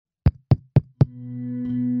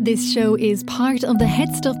This show is part of the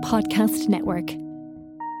Head Stuff Podcast Network.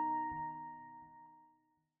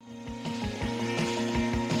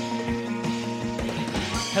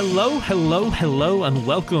 Hello, and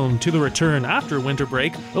welcome to the return after winter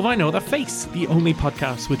break of I Know That Face, the only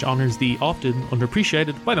podcast which honours the often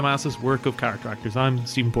underappreciated by the masses work of character actors. I'm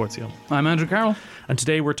Stephen Portzio. I'm Andrew Carroll. And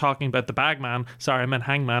today we're talking about the Bagman. Sorry, I meant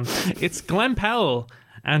Hangman. It's Glen Powell.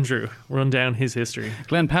 Andrew, run down his history.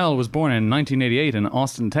 Glen Powell was born in 1988 in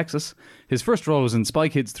Austin, Texas. His first role was in Spy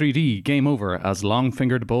Kids 3D Game Over as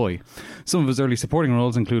Long-Fingered Boy. Some of his early supporting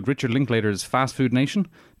roles include Richard Linklater's Fast Food Nation,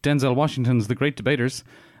 Denzel Washington's The Great Debaters,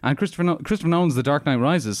 and Christopher Nolan's The Dark Knight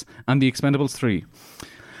Rises and The Expendables 3.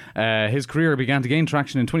 His career began to gain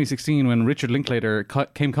traction in 2016 when Richard Linklater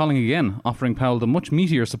came calling again, offering Powell the much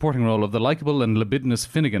meatier supporting role of the likeable and libidinous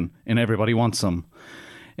Finnegan in Everybody Wants Some.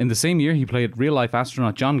 In the same year, he played real-life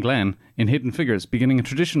astronaut John Glenn in Hidden Figures, beginning a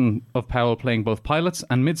tradition of Powell playing both pilots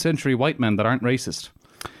and mid-century white men that aren't racist.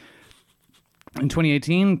 In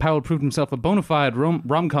 2018, Powell proved himself a bona fide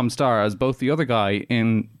rom-com star as both the other guy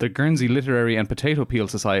in the Guernsey Literary and Potato Peel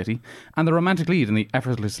Society and the romantic lead in the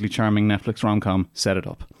effortlessly charming Netflix rom-com Set It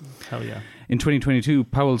Up. Hell yeah. In 2022,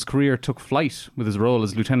 Powell's career took flight with his role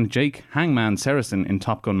as Lieutenant Jake Hangman Saracen in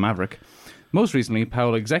Top Gun Maverick. Most recently,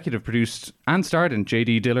 Powell executive produced and starred in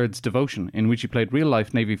J.D. Dillard's Devotion, in which he played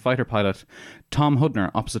real-life Navy fighter pilot Tom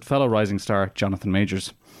Hudner opposite fellow rising star Jonathan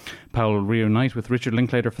Majors. Powell will reunite with Richard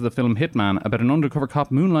Linklater for the film Hitman, about an undercover cop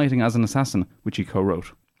moonlighting as an assassin, which he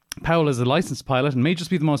co-wrote. Powell is a licensed pilot and may just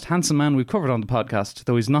be the most handsome man we've covered on the podcast,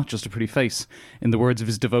 though he's not just a pretty face. In the words of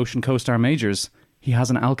his Devotion co-star Majors, he has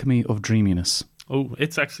an alchemy of dreaminess. Oh,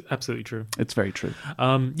 it's absolutely true. It's very true.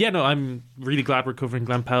 I'm really glad we're covering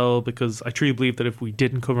Glen Powell because I truly believe that if we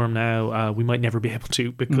didn't cover him now, we might never be able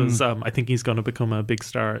to because I think he's going to become a big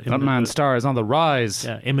star. That man's star is on the rise.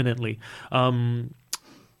 Yeah, imminently.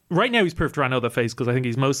 Right now he's perfect to run out that face because I think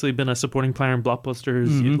he's mostly been a supporting player in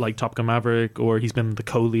blockbusters like Top Gun Maverick, or he's been the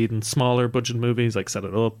co-lead in smaller budget movies like Set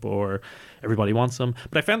It Up or Everybody Wants Some.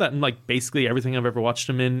 But I found that in like basically everything I've ever watched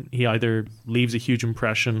him in, he either leaves a huge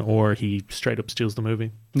impression or he straight up steals the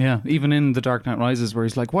movie. Yeah, even in The Dark Knight Rises where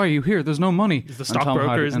he's like, why are you here? There's no money. He's the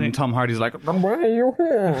stockbroker, isn't he? And Tom Hardy's like, why are you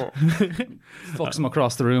here? Fucks him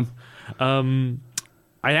across the room.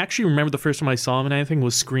 I actually remember the first time I saw him in anything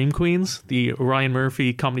was Scream Queens, the Ryan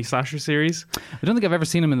Murphy comedy slasher series. I don't think I've ever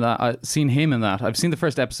seen him in that. I've seen the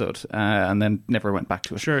first episode and then never went back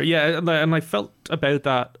to it. Sure, yeah, and I felt about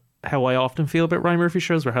that how I often feel about Ryan Murphy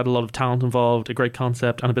shows, where it had a lot of talent involved, a great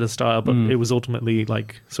concept and a bit of style, but it was ultimately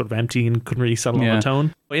like sort of empty and couldn't really settle on the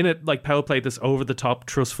tone. In it, like Powell played this over-the-top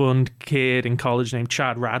trust fund kid in college named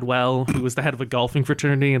Chad Radwell, who was the head of a golfing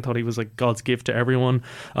fraternity and thought he was like God's gift to everyone.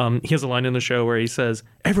 He has a line in the show where he says,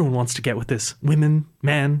 "Everyone wants to get with this. Women,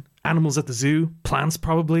 men, animals at the zoo, plants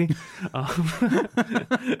probably."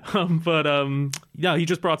 Yeah, he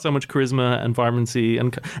just brought so much charisma and vibrancy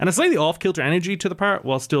and a slightly off-kilter energy to the part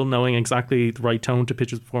while still knowing exactly the right tone to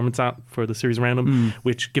pitch his performance at for the series around him,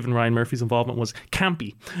 which, given Ryan Murphy's involvement, was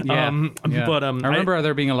campy. But I remember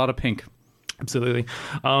there being a lot of pink. Absolutely.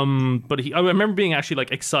 I remember being actually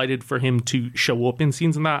like excited for him to show up in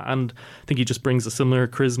scenes and that, and I think he just brings a similar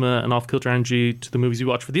charisma and off-kilter energy to the movies we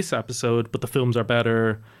watch for this episode, but the films are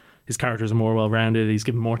better. His characters are more well-rounded. He's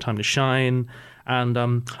given more time to shine. And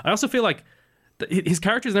I also feel like his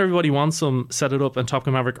characters in Everybody Wants Some, Set It Up, and Top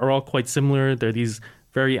Gun Maverick are all quite similar. They're these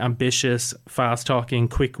very ambitious, fast-talking,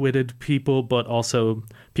 quick-witted people, but also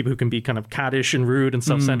people who can be kind of caddish and rude and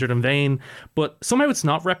self-centered and vain. But somehow it's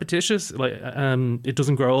not repetitious. Like it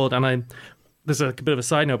doesn't grow old. And there's a bit of a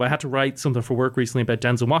side note, but I had to write something for work recently about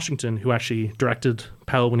Denzel Washington, who actually directed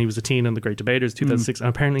Powell when he was a teen in The Great Debaters 2006, and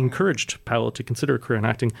apparently encouraged Powell to consider a career in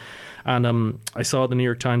acting. And I saw the New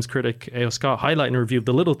York Times critic A.O. Scott highlight in a review of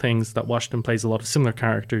The Little Things that Washington plays a lot of similar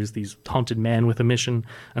characters, these haunted men with a mission.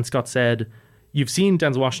 And Scott said, "You've seen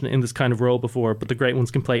Denzel Washington in this kind of role before, but the great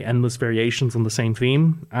ones can play endless variations on the same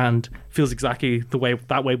theme," and feels exactly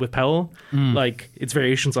that way with Powell. Like it's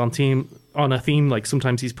variations on a theme. Like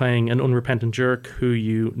sometimes he's playing an unrepentant jerk who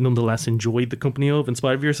you nonetheless enjoyed the company of in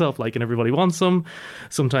spite of yourself, like in Everybody Wants Some.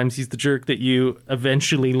 Sometimes he's the jerk that you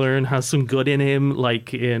eventually learn has some good in him,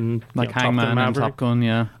 like in Hangman and Top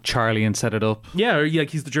Gun, Charlie and Set It Up. Yeah, or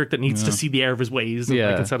like he's the jerk that needs to see the error of his ways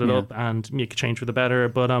and set it up and make a change for the better.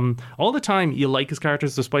 But all the time you like his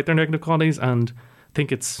characters despite their negative qualities, and I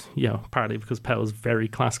think it's partly because Powell's very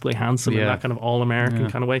classically handsome in that kind of all-American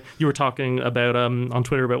kind of way. You were talking about on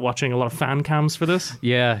Twitter about watching a lot of fan cams for this.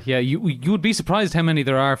 Yeah. You would be surprised how many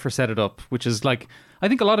there are for Set It Up, which is like, I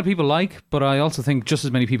think a lot of people like, but I also think just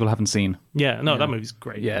as many people haven't seen. Yeah, that movie's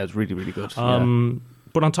great. Yeah, it's really, really good.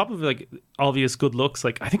 But on top of like obvious good looks,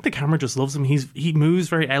 like I think the camera just loves him. He moves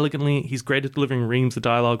very elegantly. He's great at delivering reams of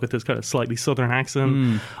dialogue with his kind of slightly southern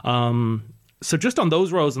accent. So just on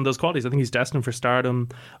those roles and those qualities, I think he's destined for stardom.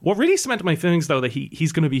 What really cemented my feelings, though, that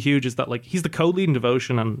he's going to be huge is that like he's the co-lead in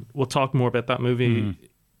Devotion, and we'll talk more about that movie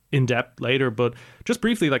in depth later. But just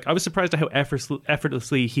briefly, like I was surprised at how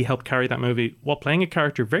effortlessly he helped carry that movie while playing a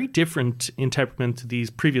character very different in temperament to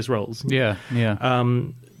these previous roles. Yeah.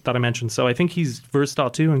 That I mentioned. So I think he's versatile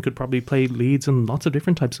too and could probably play leads in lots of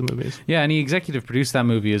different types of movies. Yeah, and he executive produced that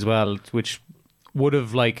movie as well, which would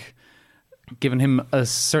have like given him a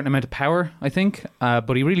certain amount of power, I think.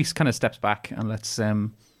 But he really kind of steps back and lets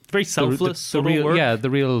very selfless, the real, work. the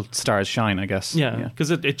real stars shine, I guess. Yeah, because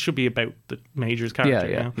it should be about the Major's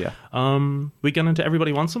character. Yeah. We get into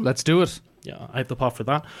Everybody Wants Him. Let's do it. Yeah, I have the plot for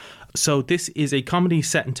that. So this is a comedy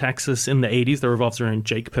set in Texas in the 80s that revolves around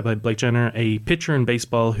Jake, played by Blake Jenner, a pitcher in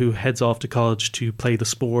baseball who heads off to college to play the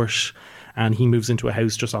sport. And he moves into a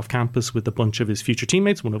house just off campus with a bunch of his future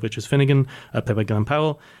teammates, one of which is Finnegan, played by Glen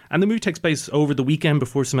Powell. And the movie takes place over the weekend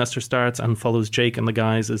before semester starts and follows Jake and the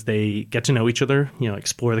guys as they get to know each other,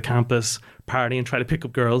 explore the campus, party and try to pick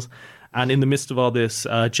up girls. And in the midst of all this,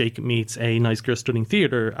 Jake meets a nice girl studying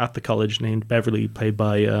theatre at the college named Beverly, played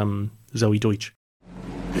by Zoe Deutsch.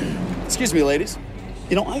 Excuse me, ladies.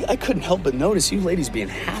 I couldn't help but notice you ladies being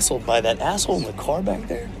hassled by that asshole in the car back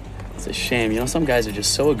there. It's a shame. Some guys are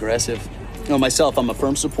just so aggressive. Myself, I'm a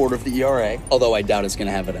firm supporter of the ERA, although I doubt it's going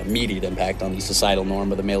to have an immediate impact on the societal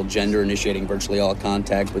norm of the male gender initiating virtually all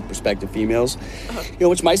contact with prospective females,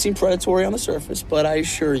 which might seem predatory on the surface, but I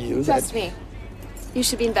assure you that... Trust me. You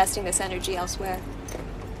should be investing this energy elsewhere.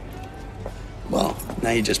 Well, now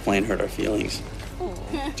you just plain hurt our feelings.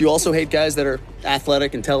 Do you also hate guys that are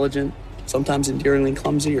athletic, intelligent, sometimes endearingly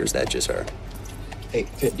clumsy, or is that just her? Hey,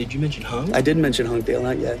 did you mention hung? I didn't mention hung, Dale,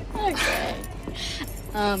 not yet. Okay.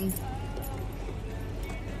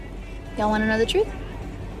 Y'all want to know the truth?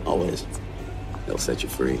 Always. They'll set you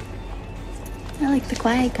free. I like the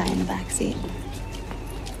quiet guy in the backseat.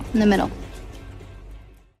 In the middle.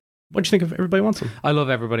 What do you think of Everybody Wants Him? I love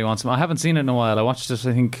Everybody Wants Him. I haven't seen it in a while. I watched it,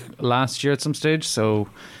 I think, last year at some stage, so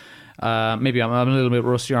maybe I'm a little bit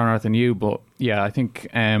rustier on it than you, but yeah, I think...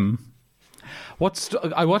 I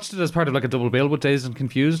watched it as part of like a double bill with Dazed and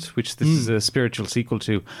Confused, which this is a spiritual sequel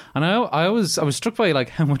to, and I was struck by like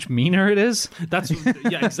how much meaner it is. That's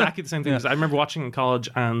exactly the same thing. I remember watching in college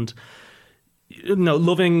and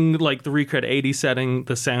loving like the recreate 80s setting,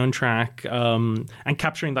 the soundtrack, and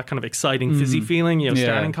capturing that kind of exciting fizzy feeling,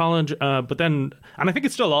 starting college. But then, and I think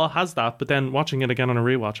it still all has that. But then watching it again on a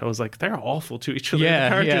rewatch, I was like, they're awful to each other. Yeah,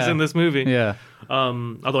 the characters in this movie. Yeah.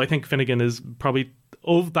 Although I think Finnegan is probably,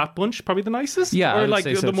 of that bunch, probably the nicest. Yeah, or like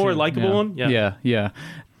the more likable one. Yeah.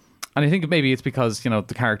 And I think maybe it's because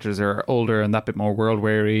the characters are older and that bit more world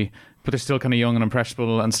weary, but they're still kind of young and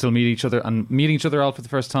impressionable and still meeting each other all for the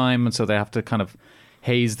first time, and so they have to kind of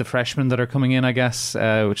haze the freshmen that are coming in, I guess,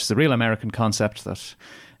 which is a real American concept that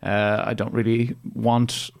I don't really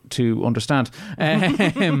want to understand.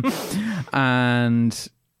 And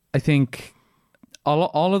I think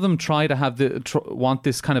all of them try to have want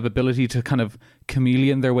this kind of ability to kind of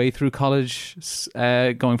chameleon their way through college,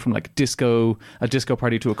 going from like a disco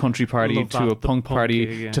party to a country party to a punk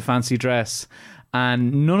party to fancy dress,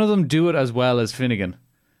 and none of them do it as well as Finnegan.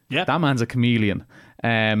 Yeah, that man's a chameleon.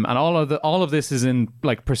 And all of this is in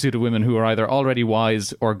like pursuit of women who are either already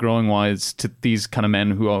wise or growing wise to these kind of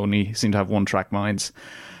men who only seem to have one-track minds.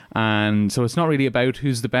 And so it's not really about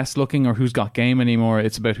who's the best looking or who's got game anymore.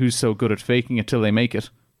 It's about who's so good at faking it till they make it,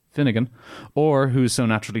 Finnegan, or who's so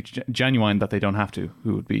naturally genuine that they don't have to,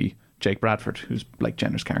 who would be Jake Bradford, who's Blake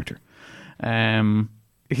Jenner's character.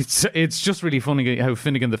 It's just really funny how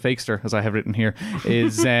Finnegan the fakester, as I have written here,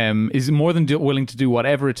 is more than willing to do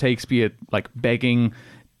whatever it takes, be it like begging,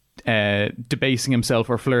 debasing himself,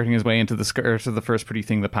 or flirting his way into the skirt of the first pretty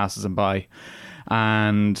thing that passes him by.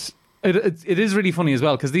 And it is really funny as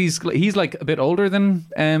well because he's like a bit older than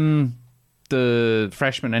the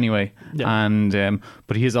freshman anyway, and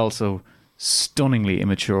but he is also stunningly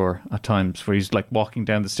immature at times, where he's like walking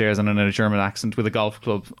down the stairs and in a German accent with a golf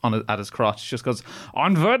club at his crotch just goes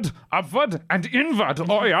onward, upward and inward.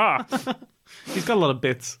 Oh yeah. He's got a lot of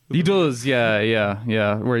bits. He does,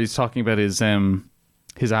 yeah, where he's talking about his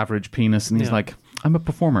average penis, and he's like, I'm a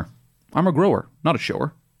performer, I'm a grower, not a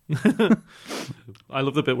shower. I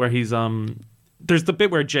love the bit where he's there's the bit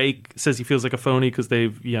where Jake says he feels like a phony because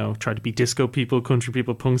they've tried to be disco people, country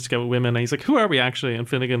people, punks to get with women, and he's like, who are we actually? And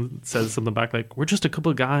Finnegan says something back like, we're just a couple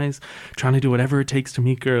of guys trying to do whatever it takes to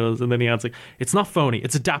meet girls. And then he adds like, it's not phony,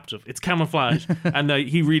 it's adaptive, it's camouflage. And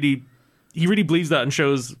he really believes that and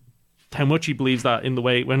shows how much he believes that in the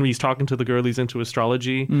way when he's talking to the girl he's into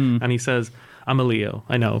astrology, and he says, I'm a Leo,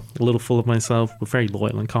 I know, a little full of myself, but very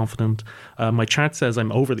loyal and confident. My chart says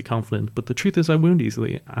I'm overly confident, but the truth is I wound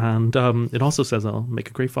easily. And it also says I'll make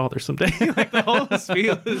a great father someday. Like the whole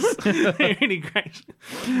spiel is really great.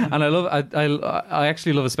 And I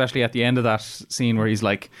actually love, especially at the end of that scene where he's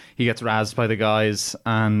like, he gets razzed by the guys,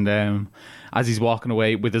 and as he's walking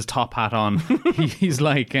away with his top hat on, he's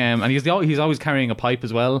like, and he's always carrying a pipe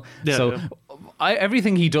as well. Yeah, so. yeah.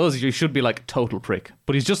 Everything he does, you should be like total prick,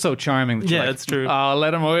 but he's just so charming. That Yeah, like, that's true. Oh,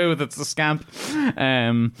 let him away with it, it's a scamp.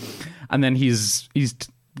 And then he's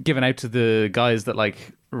given out to the guys that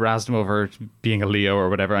like razzed him over being a Leo or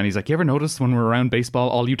whatever, and he's like, "You ever notice when we're around baseball,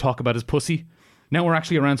 all you talk about is pussy? Now we're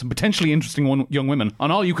actually around some potentially interesting young women,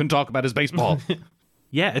 and all you can talk about is baseball."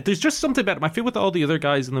 Yeah, there's just something about him. I feel with all the other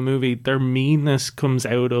guys in the movie, their meanness comes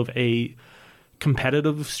out of a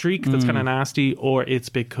competitive streak that's kind of nasty, or it's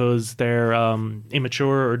because they're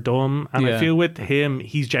immature or dumb. And I feel with him,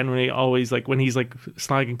 he's generally always like, when he's like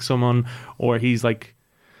slagging someone or he's like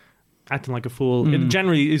acting like a fool, it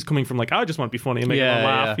generally is coming from like, I just want to be funny and make them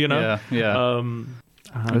laugh, you know?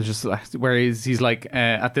 It was just where he's like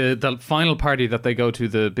at the final party that they go to,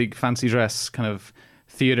 the big fancy dress kind of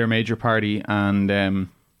theater major party, and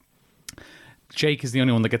Jake is the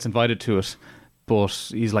only one that gets invited to it. But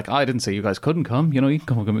he's like, I didn't say you guys couldn't come. You know, you can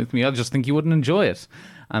come with me. I just think you wouldn't enjoy it.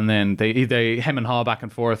 And then they hem and haw back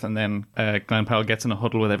and forth. And then Glen Powell gets in a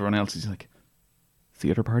huddle with everyone else. He's like,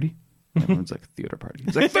 theater party? And everyone's like, theater party.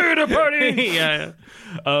 He's like, theater party! Yeah.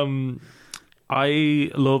 I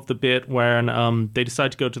love the bit where they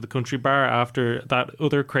decide to go to the country bar after that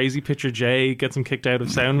other crazy pitcher Jay gets him kicked out of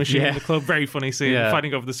sound machine in the club. Very funny scene,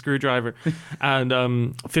 fighting over the screwdriver.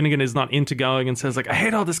 And Finnegan is not into going and says like, I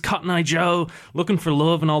hate all this Cotton Eye Joe looking for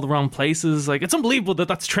love in all the wrong places. Like, it's unbelievable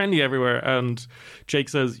that's trendy everywhere. And Jake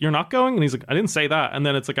says, you're not going? And he's like, I didn't say that. And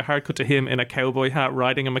then it's like a hard cut to him in a cowboy hat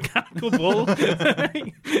riding a mechanical bull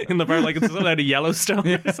in the bar, like it's out of Yellowstone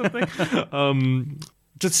or something.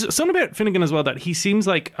 Just something about Finnegan as well, that he seems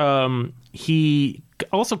like he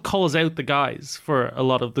also calls out the guys for a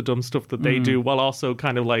lot of the dumb stuff that they do, while also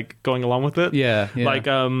kind of like going along with it. Yeah. Like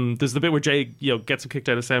there's the bit where Jake gets him kicked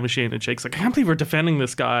out of sound machine, and Jake's like, I can't believe we're defending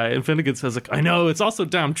this guy, and Finnegan says like, I know, it's also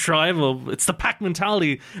damn tribal, it's the pack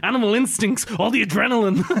mentality, animal instincts, all the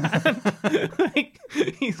adrenaline. Like,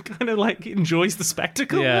 he's kind of like enjoys the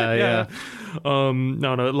spectacle. No,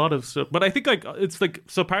 a lot of stuff, but I think like it's like,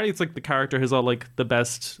 so partly it's like the character has all like the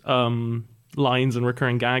best lines and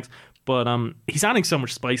recurring gags, but he's adding so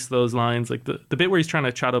much spice to those lines. Like the bit where he's trying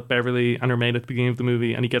to chat up Beverly and her maid at the beginning of the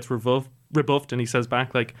movie, and he gets rebuffed, and he says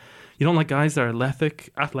back like, you don't like guys that are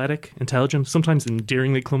athletic, intelligent, sometimes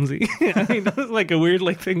endearingly clumsy. I mean, that's like a weird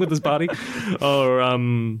like thing with his body. Or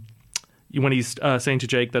when he's saying to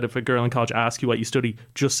Jake that if a girl in college asks you what you study,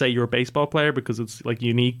 just say you're a baseball player, because it's like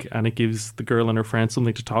unique and it gives the girl and her friend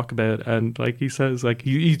something to talk about. And like he says, like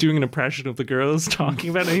he's doing an impression of the girls talking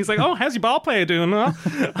about it. And he's like, oh, how's your ball player doing?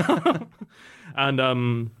 Huh? And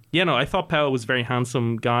I thought Powell was a very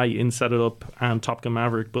handsome guy in Set It Up and Top Gun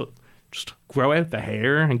Maverick, but just grow out the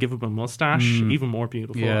hair and give him a mustache, even more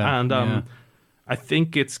beautiful. I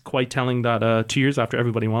think it's quite telling that 2 years after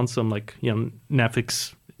Everybody Wants Some, like,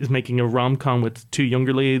 Netflix is making a rom-com with two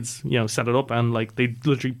younger leads, Set It Up, and like they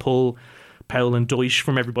literally pull Powell and Deutsch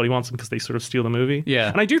from Everybody Wants Them because they sort of steal the movie.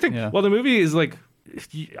 Yeah. And I do think, well, the movie is like,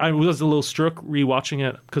 I was a little struck rewatching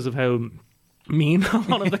it because of how mean a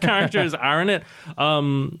lot of the characters are in it.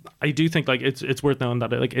 I do think like it's worth knowing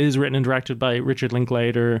that it is written and directed by Richard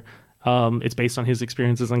Linklater. It's based on his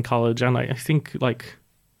experiences in college, and I think like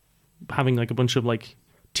having like a bunch of like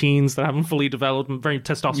teens that haven't fully developed, very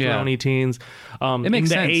testosterone-y teens. It makes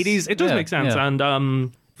sense. In the 80s, it does make sense. And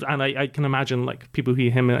I can imagine like people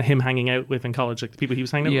him hanging out with in college, like the people he was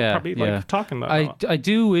hanging out with, probably like talking about. I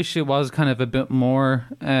do wish it was kind of a bit more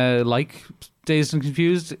like Dazed and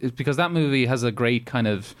Confused, because that movie has a great kind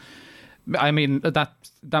of, I mean, that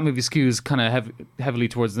movie skews kind of heavily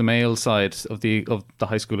towards the male side of the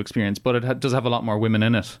high school experience, but it does have a lot more women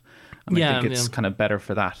in it. And I think it's kind of better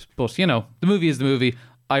for that. But the movie is the movie.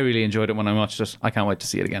 I really enjoyed it when I watched it. I can't wait to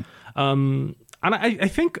see it again. And I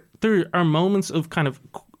think there are moments of kind of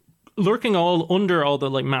lurking under all the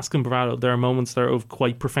like masculine bravado. There are moments there of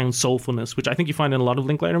quite profound soulfulness, which I think you find in a lot of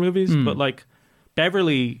Linklater movies. But like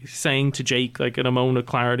Beverly saying to Jake, like in a moment of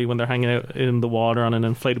clarity when they're hanging out in the water on an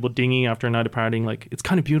inflatable dinghy after a night of partying, like, it's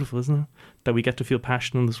kind of beautiful, isn't it? That we get to feel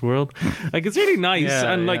passion in this world. Like, it's really nice.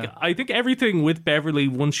 I think everything with Beverly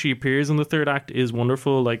once she appears in the third act is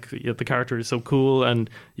wonderful. Like, the character is so cool, and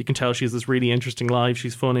you can tell she has this really interesting life.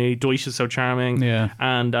 She's funny. Deutsch is so charming.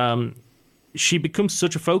 And she becomes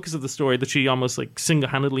such a focus of the story that she almost like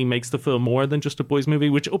single-handedly makes the film more than just a boys movie,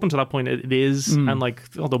 which up until that point it is. And like,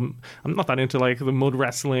 although I'm not that into like the mud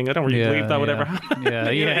wrestling, I don't really believe that would ever happen.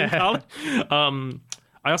 In college.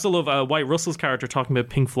 I also love White Russell's character talking about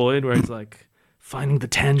Pink Floyd, where he's like, finding the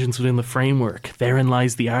tangents within the framework. Therein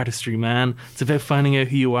lies the artistry, man. It's about finding out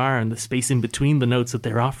who you are and the space in between the notes that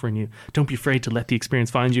they're offering you. Don't be afraid to let the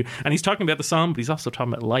experience find you. And he's talking about the song, but he's also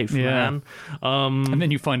talking about life, man. And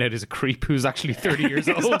then you find out he's a creep who's actually 30 years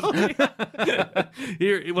old.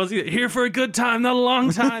 Here for a good time, not a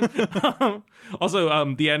long time.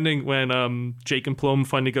 Also, the ending when Jake and Plum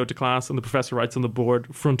finally go to class and the professor writes on the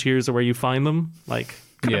board, "Frontiers are where you find them." Like,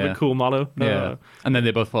 kind of a cool motto. And then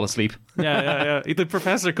they both fall asleep. Yeah. The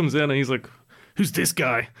professor comes in and he's like, "Who's this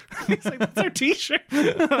guy?" He's like, "That's our teacher."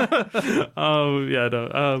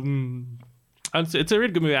 And it's a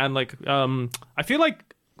really good movie. And like, I feel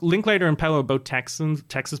like Linklater and Powell are both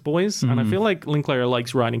Texas boys, and I feel like Linklater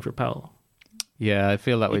likes writing for Powell. Yeah, I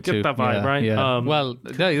feel that way too. Get that vibe, right? Yeah. Well,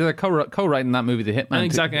 they're co-writing that movie, The Hitman.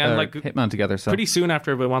 Exactly, and like Hitman together. So pretty soon after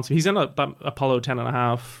everyone wants, he's in Apollo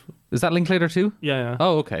 10.5. Is that Linklater too? Yeah.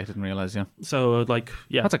 Oh, okay. I didn't realize. Yeah. So like,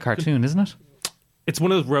 yeah, that's a cartoon, isn't it? It's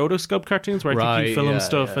one of those rotoscope cartoons where I think you film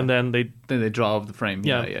stuff and then they draw the frame.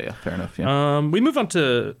 Yeah. Fair enough. Yeah. We move on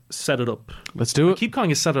to Set It Up. Let's do it. I keep calling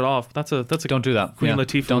it Set It Off. That's a don't do that. Queen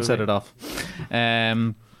Latifah don't movie. set it off.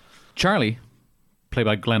 Charlie, played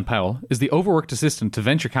by Glen Powell, is the overworked assistant to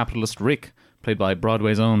venture capitalist Rick, played by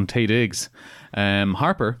Broadway's own Taye Diggs.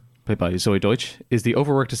 Harper, played by Zoe Deutsch, is the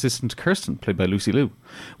overworked assistant to Kirsten, played by Lucy Liu.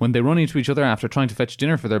 When they run into each other after trying to fetch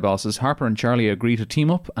dinner for their bosses, Harper and Charlie agree to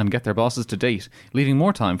team up and get their bosses to date, leaving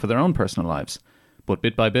more time for their own personal lives. But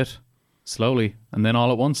bit by bit, slowly, and then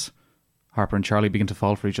all at once, Harper and Charlie begin to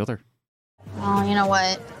fall for each other. Oh, you know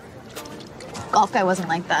what? Golf guy wasn't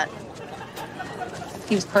like that.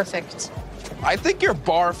 He was perfect. I think your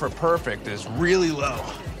bar for perfect is really low.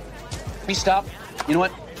 We stop. You know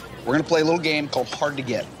what? We're gonna play a little game called Hard to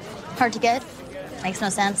Get. Hard to get? Makes no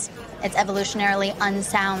sense. It's evolutionarily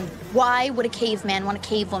unsound. Why would a caveman want a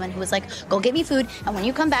cave woman who was like, go get me food, and when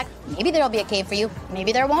you come back, maybe there'll be a cave for you,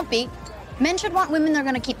 maybe there won't be. Men should want women they're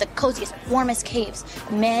gonna keep the coziest, warmest caves.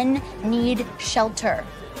 Men need shelter.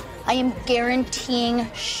 I am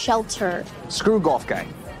guaranteeing shelter. Screw golf guy.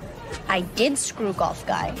 I did screw golf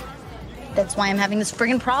guy. That's why I'm having this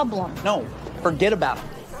friggin' problem. No, forget about him.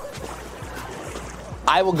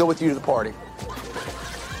 I will go with you to the party.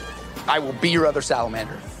 I will be your other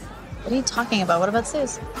salamander. What are you talking about? What about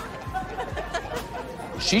Sis?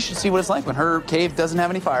 She should see what it's like when her cave doesn't have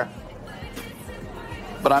any fire.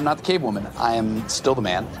 But I'm not the cave woman. I am still the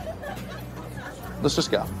man. Let's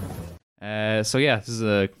just go. So yeah, this is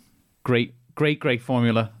a great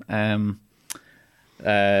formula.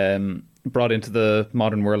 Brought into the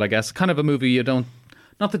modern world, I guess. Kind of a movie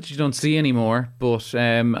not that you don't see anymore, but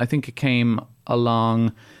I think it came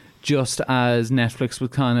along just as Netflix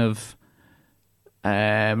was kind of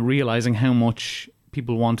realizing how much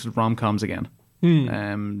people wanted rom-coms again.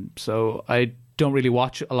 So I don't really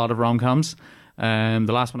watch a lot of rom-coms. The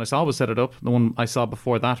last one I saw was Set It Up. The one I saw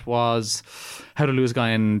before that was How to Lose a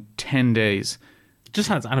Guy in 10 Days. Just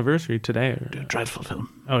had its anniversary today. A dreadful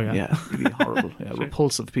film. Oh yeah, yeah, really horrible. Yeah,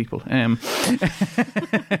 repulsive people. I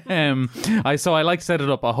like Set It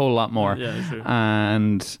Up a whole lot more. Yeah, sure.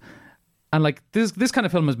 And like this kind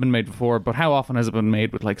of film has been made before, but how often has it been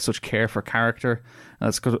made with like such care for character?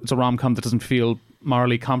 It's a rom-com that doesn't feel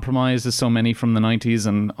morally compromised as so many from the 90s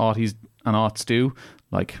and aughts do,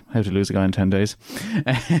 like How to Lose a Guy in 10 Days.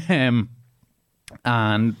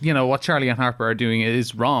 And, you know, what Charlie and Harper are doing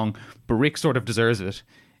is wrong, but Rick sort of deserves it,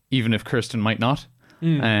 even if Kirsten might not.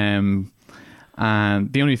 And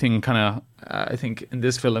the only thing kind of, I think, in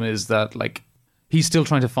this film is that, like, he's still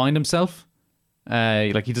trying to find himself.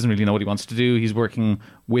 Like, he doesn't really know what he wants to do. He's working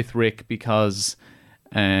with Rick because,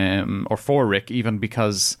 or for Rick, even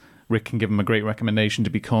because Rick can give him a great recommendation to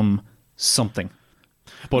become something.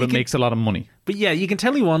 But it makes a lot of money. But yeah, you can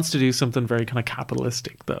tell he wants to do something very kind of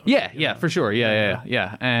capitalistic, though. Yeah, for sure. Yeah.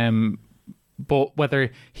 But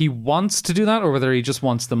whether he wants to do that or whether he just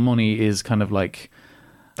wants the money is kind of like...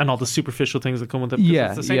 And all the superficial things that come with it. Yeah,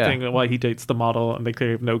 it's the same thing why he dates the model and they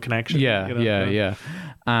clearly have no connection. Yeah.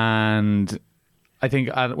 And I think,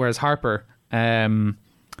 whereas Harper, the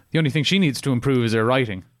only thing she needs to improve is her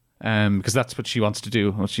writing. Because that's what she wants to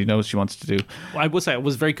do, what she knows she wants to do. I would say I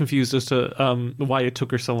was very confused as to why it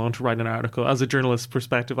took her so long to write an article. As a journalist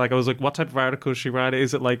perspective, like I was like, what type of article is she writing?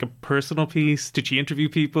 Is it like a personal piece? Did she interview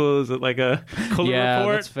people? Is it like a colour report?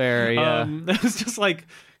 Yeah, that's fair, yeah. It was just like,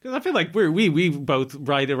 because I feel like we both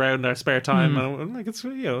write around our spare time, and I'm like, it's,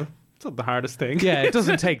 you know, It's not the hardest thing. Yeah, it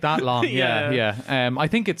doesn't take that long. Yeah. I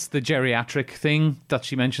think it's the geriatric thing that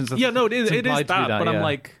she mentions. Yeah, no, it is that, but I'm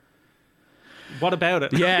like, what about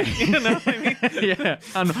it? Yeah. You know what I mean? Yeah.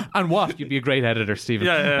 And what? You'd be a great editor, Stephen.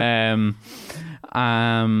 Yeah.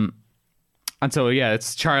 And so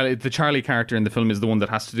it's Charlie. The Charlie character in the film is the one that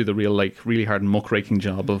has to do the real, like, really hard muckraking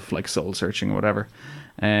job of like soul searching or whatever.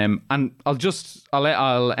 And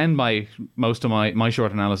I'll end most of my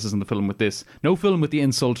short analysis in the film with this: no film with the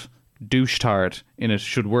insult douche-tard in it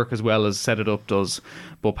should work as well as Set It Up does,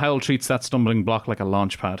 but Powell treats that stumbling block like a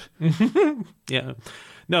launch pad. Yeah.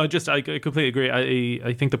 No, I completely agree.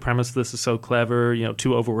 I think the premise of this is so clever. You know,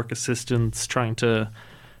 two overwork assistants trying to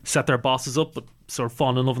set their bosses up, but sort of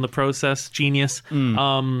falling in love in the process. Genius.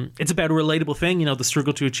 It's about a relatable thing, you know, the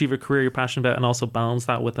struggle to achieve a career you're passionate about and also balance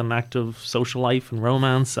that with an active social life and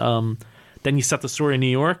romance. Then you set the story in New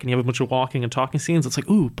York and you have a bunch of walking and talking scenes. It's like,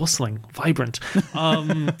 ooh, bustling, vibrant.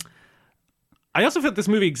 I also feel that this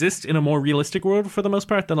movie exists in a more realistic world for the most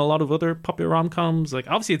part than a lot of other popular rom-coms. Like,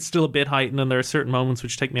 obviously it's still a bit heightened and there are certain moments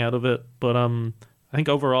which take me out of it, but I think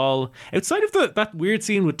overall, outside of that weird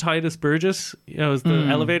scene with Titus Burgess, you know, as the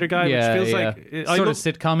elevator guy, which feels like sort of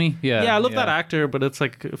sitcom-y. Yeah, I love that actor, but it's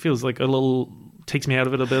like, it feels like a little, takes me out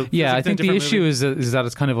of it a bit. Yeah, like I think the issue is that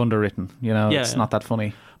it's kind of underwritten. You know, it's not that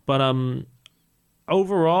funny. But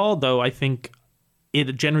overall, though, I think it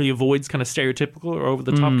generally avoids kind of stereotypical or over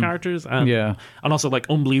the top characters, and also like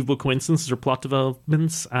unbelievable coincidences or plot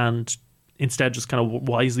developments, and instead just kind of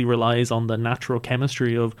wisely relies on the natural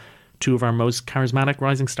chemistry of two of our most charismatic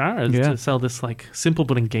rising stars to sell this like simple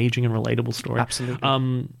but engaging and relatable story. Absolutely.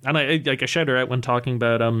 And I shout her out when talking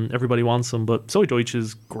about Everybody Wants Some, but Zoe Deutsch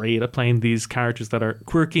is great at playing these characters that are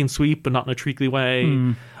quirky and sweet, but not in a treacly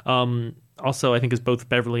way. Also, I think as both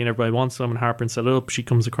Beverly and Everybody Wants Some and Harper and Set It Up, she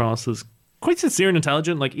comes across as quite sincere and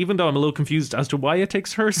intelligent. Like, even though I'm a little confused as to why it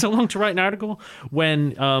takes her so long to write an article,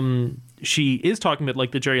 when she is talking about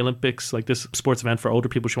like the Jerry Olympics, like this sports event for older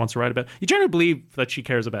people she wants to write about, you generally believe that she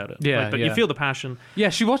cares about it. Yeah, like, you feel the passion. Yeah,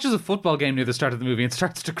 she watches a football game near the start of the movie and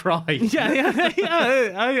starts to cry.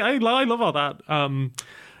 I love all that.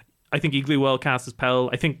 I think equally well cast as Powell.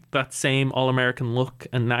 I think that same all-American look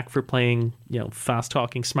and knack for playing, you know,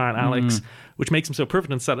 fast-talking, smart Alex, which makes him so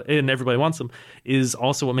perfect in Everybody Wants Him, is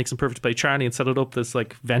also what makes him perfect to play Charlie and Set It Up, this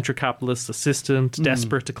like venture capitalist assistant,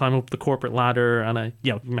 desperate to climb up the corporate ladder, and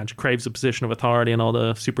you mentioned craves a position of authority and all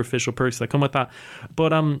the superficial perks that come with that.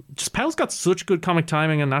 But just Powell's got such good comic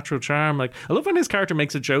timing and natural charm. Like, I love when his character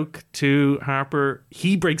makes a joke to Harper,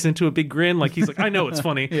 he breaks into a big grin. Like, he's like, I know it's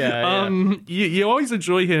funny. You always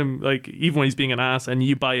enjoy him, like, even when he's being an ass, and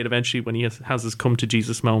you buy it eventually when he has this come to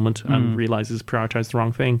Jesus moment and realizes prioritized the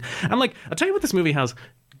wrong thing. And like, I'll tell you what this movie has: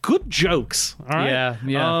 good jokes. All right.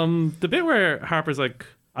 The bit where Harper's like,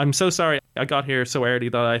 I'm so sorry I got here so early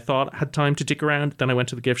that I thought I had time to dick around, then I went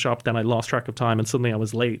to the gift shop, then I lost track of time and suddenly I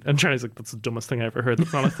was late. And Charlie's like, that's the dumbest thing I ever heard,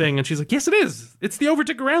 that's not a thing. And she's like, yes it is, it's the over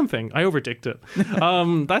dick around thing, I overdicked it.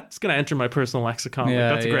 That's gonna enter my personal lexicon.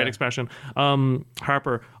 That's a great expression.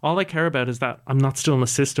 Harper, all I care about is that I'm not still in the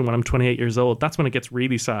system when I'm 28 years old. That's when it gets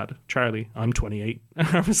really sad. Charlie, I'm 28. And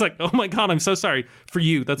I was like, oh my god, I'm so sorry for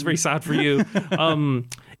you, that's very sad for you.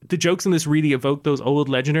 The jokes in this really evoke those old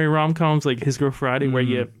legendary rom-coms like His Girl Friday, where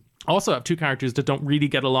you also have two characters that don't really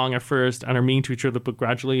get along at first and are mean to each other but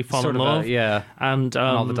gradually fall in love. And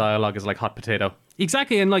all the dialogue is like hot potato.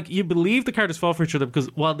 Exactly, and like, you believe the characters fall for each other because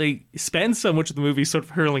while they spend so much of the movie sort of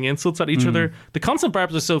hurling insults at each other, the constant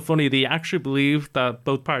barbs are so funny that you actually believe that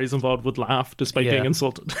both parties involved would laugh despite being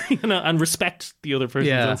insulted, and respect the other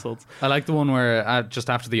person's insults. I like the one where just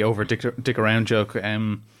after the over dick around joke,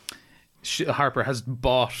 Harper has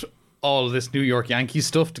bought all this New York Yankees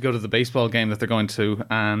stuff to go to the baseball game that they're going to,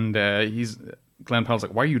 and Glen Powell's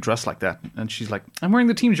like, why are you dressed like that? And she's like, I'm wearing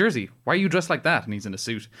the team jersey. Why are you dressed like that? And he's in a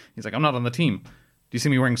suit. He's like, I'm not on the team. Do you see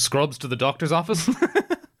me wearing scrubs to the doctor's office?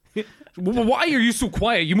 Why are you so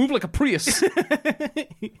quiet? You move like a Prius.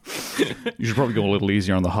 You should probably go a little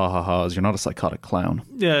easier on the ha-ha-has. You're not a psychotic clown.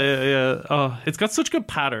 Yeah. Oh, it's got such good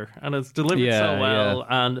patter, and it's delivered so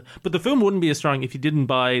well. But the film wouldn't be as strong if you didn't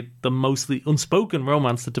buy the mostly unspoken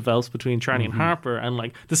romance that develops between Charlie and Harper. And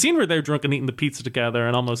like, the scene where they're drunk and eating the pizza together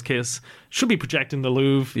and almost kiss should be projected in the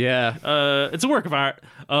Louvre. It's a work of art.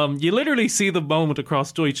 You literally see the moment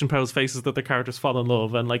across Deutsch and Powell's faces that the characters fall in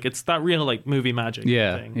love, and like, it's that real like movie magic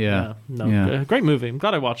thing. Great movie. I'm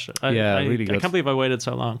glad I watched it. Really good. I can't believe I waited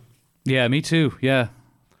so long. Yeah, me too. Yeah.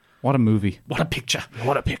 What a movie. What a picture.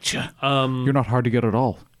 You're not hard to get at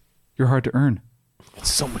all. You're hard to earn.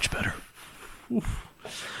 It's so much better.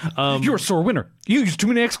 You're a sore winner. You used too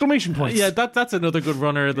many exclamation points. Yeah, that's another good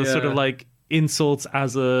runner. The sort of like insults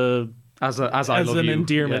as a As I as love an you.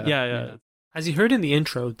 endearment. Yeah. As you heard in the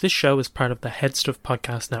intro, this show is part of the Head Stuff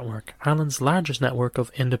Podcast Network, Ireland's largest network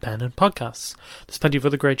of independent podcasts. There's plenty of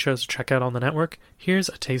other great shows to check out on the network. Here's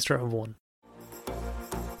a taster of one.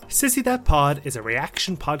 Sissy That Pod is a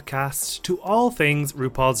reaction podcast to all things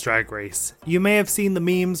RuPaul's Drag Race. You may have seen the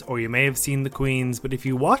memes or you may have seen the queens, but if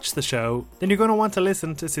you watch the show, then you're going to want to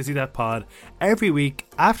listen to Sissy That Pod. Every week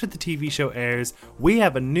after the TV show airs, we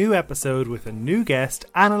have a new episode with a new guest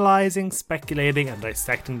analysing, speculating and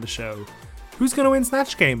dissecting the show. Who's going to win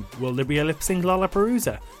Snatch Game? Will there be a lip-sync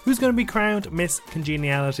Lollapalooza? Who's going to be crowned Miss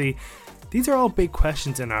Congeniality? These are all big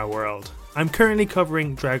questions in our world. I'm currently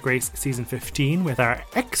covering Drag Race Season 15 with our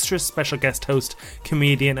extra special guest host,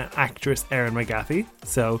 comedian and actress Erin McGathy.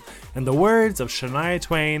 So, in the words of Shania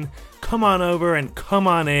Twain, come on over and come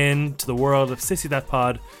on in to the world of Sissy That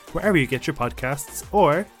Pod, wherever you get your podcasts,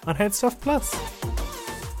 or on Headstuff Plus.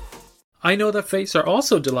 I Know That Face are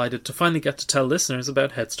also delighted to finally get to tell listeners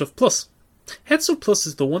about Headstuff Plus. Headstuff Plus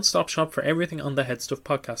is the one-stop shop for everything on the Headstuff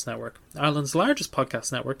Podcast Network, Ireland's largest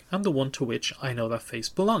podcast network and the one to which I Know That Face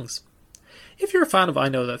belongs. If you're a fan of I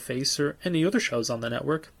Know That Face or any other shows on the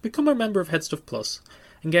network, become a member of Headstuff Plus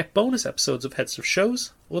and get bonus episodes of Headstuff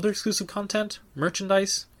shows, other exclusive content,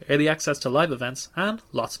 merchandise, early access to live events, and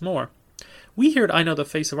lots more. We here at I Know That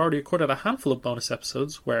Face have already recorded a handful of bonus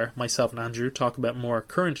episodes where myself and Andrew talk about more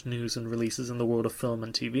current news and releases in the world of film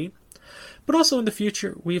and TV. But also in the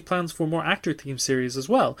future, we have plans for more actor-themed series as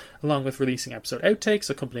well, along with releasing episode outtakes,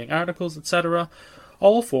 accompanying articles, etc.,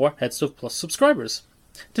 all for Headstuff Plus subscribers.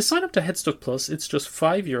 To sign up to Headstuff Plus, it's just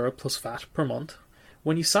 €5 plus VAT per month.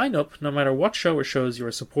 When you sign up, no matter what show or shows you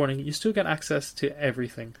are supporting, you still get access to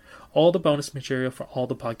everything. All the bonus material for all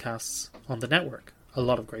the podcasts on the network. A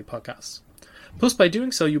lot of great podcasts. Plus, by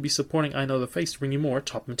doing so, you'll be supporting I Know The Face to bring you more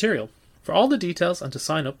top material. For all the details and to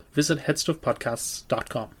sign up, visit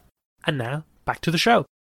headstuffpodcasts.com. And now, back to the show.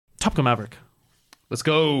 Top Gun Maverick. Let's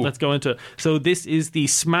go. Let's go into it. So this is the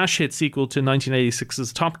smash hit sequel to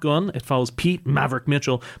 1986's Top Gun. It follows Pete Maverick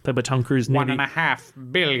Mitchell, played by Tom Cruise.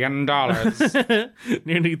 $1.5 billion.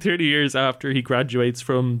 Nearly 30 years after he graduates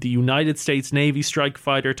from the United States Navy Strike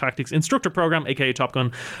Fighter Tactics Instructor Program, aka Top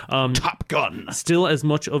Gun. Top Gun. Still as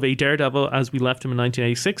much of a daredevil as we left him in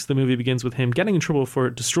 1986, the movie begins with him getting in trouble for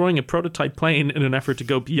destroying a prototype plane in an effort to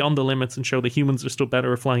go beyond the limits and show that humans are still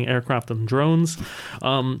better at flying aircraft than drones.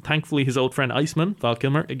 Thankfully, his old friend Iceman, Val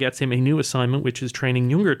Kilmer, gets him a new assignment, which is training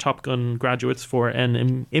younger Top Gun graduates for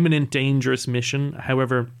an imminent dangerous mission.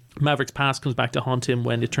 However, Maverick's past comes back to haunt him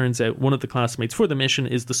when it turns out one of the classmates for the mission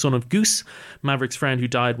is the son of Goose, Maverick's friend who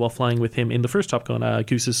died while flying with him in the first Top Gun.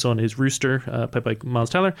 Goose's son is Rooster, played by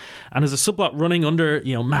Miles Teller, and there's a subplot running under,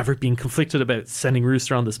 Maverick being conflicted about sending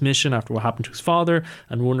Rooster on this mission after what happened to his father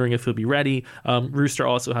and wondering if he'll be ready. Rooster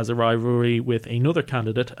also has a rivalry with another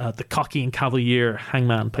candidate, the cocky and cavalier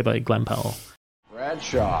Hangman, played by Glen Powell.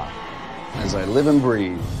 Bradshaw, as I live and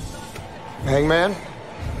breathe. Hangman,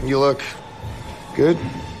 you look good.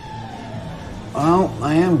 Well,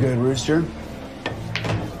 I am good, Rooster.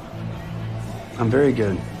 I'm very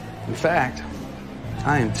good. In fact,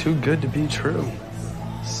 I am too good to be true.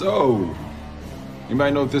 So, you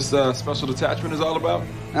might know what this special detachment is all about?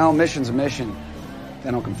 Well, mission's a mission.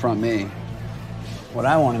 They don't confront me. What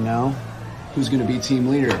I want to know, who's going to be team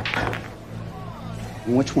leader?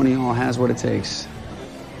 And which one of y'all has what it takes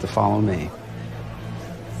to follow me?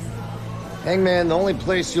 Hangman, the only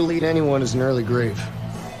place you'll lead anyone is an early grave.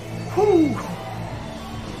 Whew.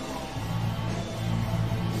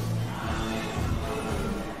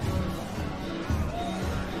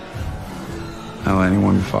 Oh,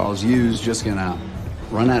 anyone who follows you is just gonna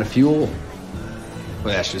run out of fuel.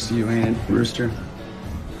 Well, that's just you, ain't it, Rooster?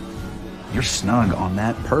 You're snug on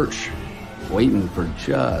that perch, waiting for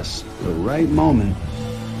just the right moment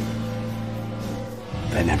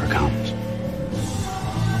that never comes.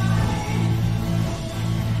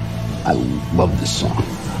 I love this song.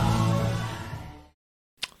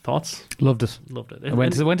 Thoughts? Loved it. Loved it. I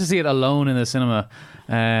went to see it alone in the cinema,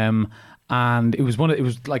 and it was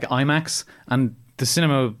like IMAX, and the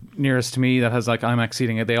cinema nearest to me that has like IMAX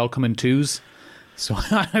seating, they all come in twos. So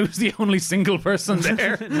I was the only single person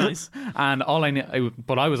there. Nice. And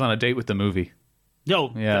but I was on a date with the movie. Yeah,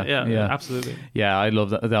 absolutely. Yeah, I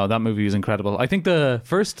love that. That movie is incredible. I think the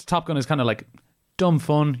first Top Gun is kind of like dumb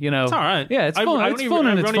fun, It's all right. Yeah, it's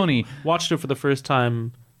fun. It's funny. Watched it for the first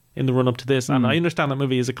time in the run up to this, and I understand that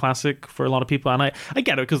movie is a classic for a lot of people, and I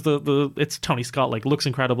get it because it's Tony Scott, like, looks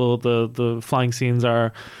incredible. The flying scenes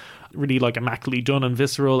are really like immaculately done and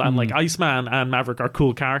visceral, and like Iceman and Maverick are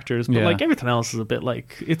cool characters, but like everything else is a bit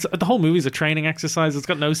like the whole movie's a training exercise. It's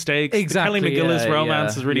got no stakes. Exactly. The Kelly McGillis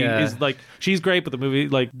romance is really is like, she's great, but the movie,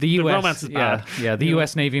 like, the romance is bad. The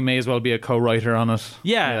US Navy may as well be a co-writer on it.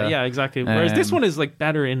 Yeah, exactly. Whereas this one is like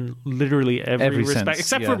better in literally every respect, sense,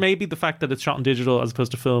 except for maybe the fact that it's shot in digital as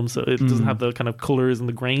opposed to film, so it doesn't have the kind of colors and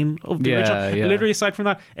the grain of the original. Literally, aside from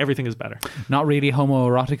that, everything is better. Not really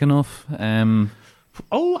homoerotic enough.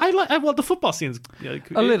 Well, the football scene's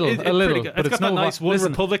a little, good. But it's got that nice One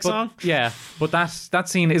Republic song. Yeah, but that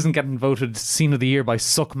scene isn't getting voted Scene of the Year by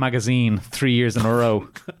Suck Magazine 3 years in a row.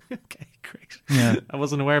 Okay, great. Yeah, I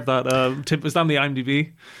wasn't aware of that. Tim, was that on the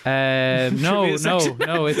IMDb? No.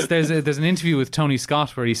 There's an interview with Tony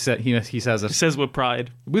Scott where he says it. He says with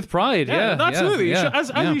pride. With pride, yeah, absolutely. yeah, as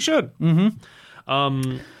you should.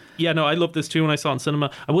 Mm-hmm. Yeah, no, I loved this too when I saw it in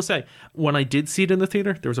cinema. I will say, when I did see it in the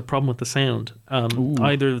theater, there was a problem with the sound.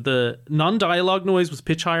 Either the non-dialogue noise was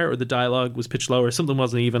pitch higher or the dialogue was pitch lower. Something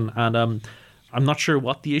wasn't even, and I'm not sure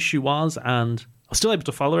what the issue was, and I was still able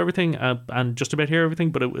to follow everything and just about hear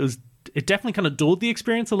everything, but it definitely kind of dulled the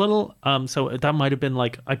experience a little. So that might have been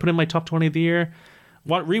like, I put in my top 20 of the year.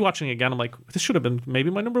 Rewatching it again, I'm like, this should have been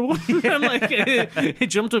maybe my number one. And like, it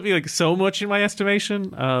jumped up like so much in my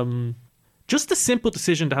estimation. Just the simple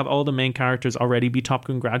decision to have all the main characters already be Top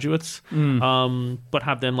Gun graduates, but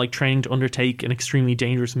have them like training to undertake an extremely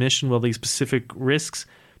dangerous mission with these specific risks,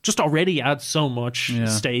 just already adds so much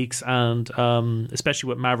stakes, and especially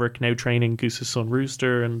with Maverick now training Goose's son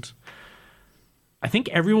Rooster. And I think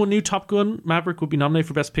everyone knew Top Gun Maverick would be nominated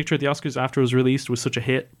for Best Picture at the Oscars after it was released. It was such a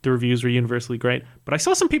hit. The reviews were universally great. But I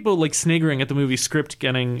saw some people like sniggering at the movie's script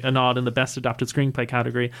getting a nod in the Best Adapted Screenplay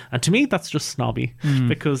category. And to me, that's just snobby,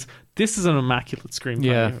 because this is an immaculate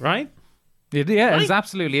screenplay, right? It's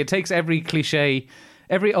absolutely. It takes every cliche,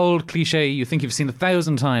 every old cliche you think you've seen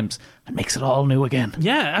 1,000 times, and makes it all new again.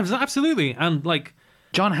 Yeah, absolutely. And like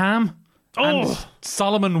John Hamm. And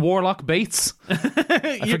Solomon Warlock Bates.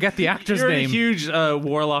 I forget the actor's name. You're a huge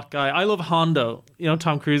Warlock guy. I love Hondo. You know,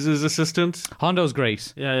 Tom Cruise's assistant. Hondo's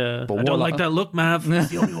great. Yeah. But I don't like that look, Mav.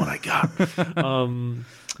 That's the only one I got.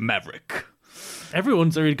 Maverick.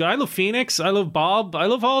 Everyone's a really good. I love Phoenix. I love Bob. I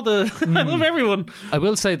love all the... I love everyone. I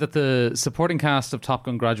will say that the supporting cast of Top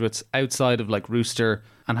Gun graduates outside of like Rooster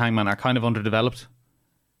and Hangman are kind of underdeveloped.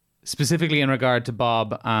 Specifically in regard to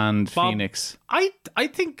Bob and Phoenix. I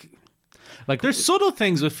think... Like, there's subtle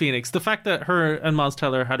things with Phoenix. The fact that her and Miles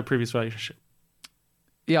Teller had a previous relationship.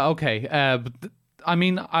 Yeah, okay. But I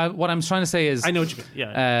mean, what I'm trying to say is... I know what you mean,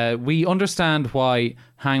 yeah. We understand why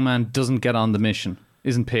Hangman doesn't get on the mission,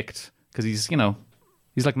 isn't picked. Because he's,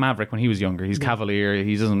 he's like Maverick when he was younger. He's cavalier.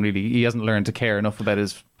 He hasn't learned to care enough about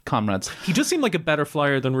his comrades. He does seem like a better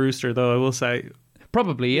flyer than Rooster, though, I will say.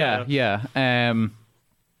 Probably, yeah.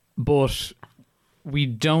 But we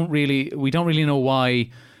don't really know why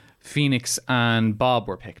Phoenix and Bob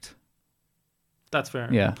were picked. That's fair.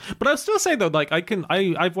 Yeah. But I'll still say though, like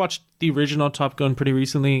I've watched the original Top Gun pretty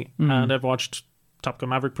recently, and I've watched Top Gun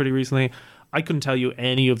Maverick pretty recently. I couldn't tell you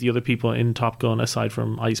any of the other people in Top Gun aside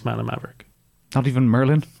from Iceman and Maverick. Not even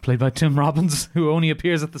Merlin, played by Tim Robbins, who only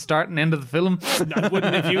appears at the start and end of the film. I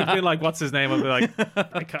wouldn't, if you'd been like, what's his name? I'd be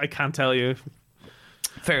like, I can't tell you.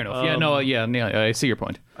 Fair enough. I see your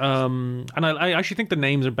point. And I actually think the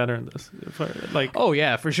names are better in this. Oh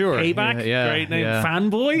yeah, for sure. Payback, great name. Yeah.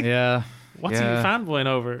 Fanboy, yeah. What's he fanboying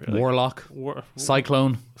over? Warlock,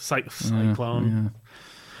 Cyclone, Cyclone.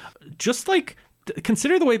 Yeah. Just like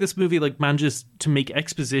consider the way this movie like manages to make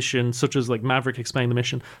exposition, such as like Maverick explaining the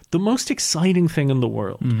mission, the most exciting thing in the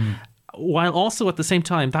world, while also at the same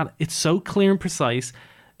time that it's so clear and precise.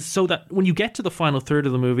 So that when you get to the final third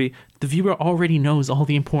of the movie, the viewer already knows all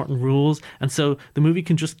the important rules, and so the movie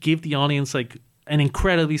can just give the audience like an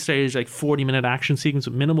incredibly staged, like 40-minute action sequence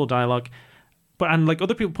with minimal dialogue. And like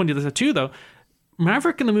other people pointed this out too, though,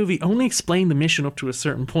 Maverick in the movie only explained the mission up to a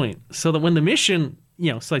certain point, so that when the mission,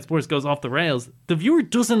 slight spoilers, goes off the rails, the viewer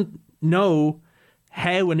doesn't know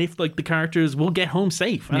how and if like the characters will get home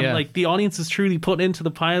safe, and like the audience is truly put into the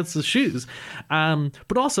pilot's shoes.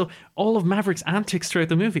 But also all of Maverick's antics throughout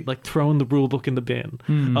the movie, like throwing the rule book in the bin,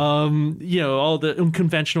 all the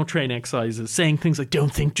unconventional training exercises, saying things like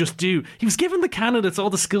 "don't think, just do." He was giving the candidates all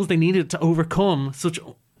the skills they needed to overcome such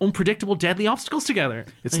unpredictable, deadly obstacles together.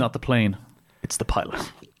 It's not the plane, it's the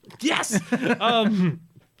pilot. Yes.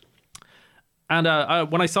 And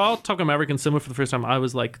when I saw Top Gun Maverick in cinema for the first time, I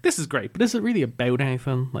was like, this is great, but is it really about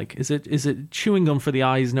anything? Like, is it chewing gum for the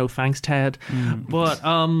eyes? No thanks, Ted. But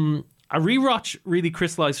a rewatch really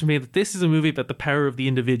crystallized for me that this is a movie about the power of the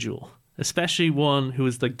individual. especially one who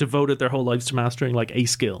has like devoted their whole lives to mastering like a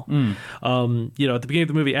skill. You know, at the beginning of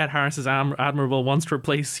the movie, Ed Harris's Admiral wants to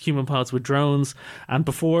replace human pilots with drones, and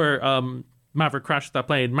before Maverick crashes that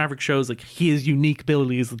plane, Maverick shows like he has unique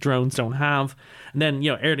abilities that drones don't have. And then,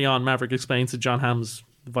 you know, early on, Maverick explains to John Hamm's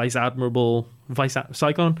Admiral,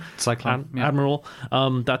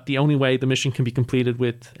 that the only way the mission can be completed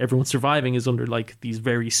with everyone surviving is under like these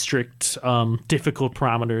very strict, difficult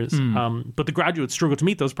parameters. But the graduates struggle to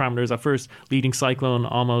meet those parameters at first, leading Cyclone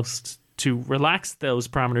almost to relax those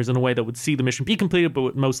parameters in a way that would see the mission be completed,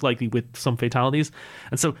 but most likely with some fatalities.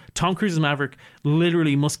 And so Tom Cruise's Maverick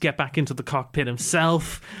literally must get back into the cockpit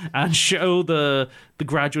himself and show the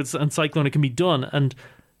graduates and Cyclone it can be done. And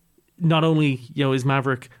not only, you know, is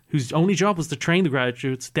Maverick, whose only job was to train the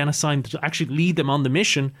graduates, then assigned to actually lead them on the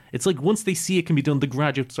mission. It's like once they see it can be done, the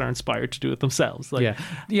graduates are inspired to do it themselves. Like,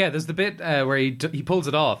 yeah. There's the bit where he pulls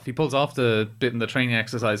it off. He pulls off the bit in the training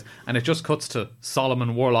exercise, and it just cuts to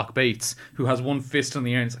Solomon Warlock Bates, who has one fist in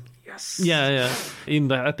the air, and he's like, yes. Yeah.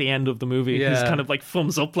 At the end of the movie, he's kind of like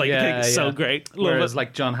thumbs up, like it's so great. Whereas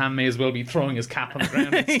like John Hamm may as well be throwing his cap on the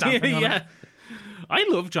ground and stamping on it. I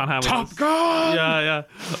love John Hamm. Top Gun! Yeah.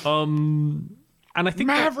 And I think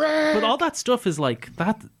Maverick! But all that stuff is like,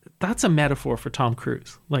 that's a metaphor for Tom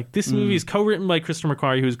Cruise. Like, this movie is co-written by Christopher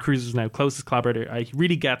McQuarrie, who's Cruise's now closest collaborator. He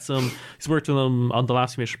really gets him. He's worked with him on the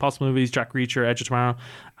last few Mission Impossible movies, Jack Reacher, Edge of Tomorrow.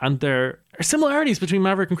 And there are similarities between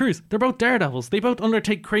Maverick and Cruise. They're both daredevils. They both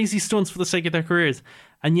undertake crazy stunts for the sake of their careers.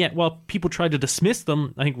 And yet, while people try to dismiss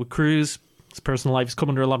them, I think with Cruise, his personal life has come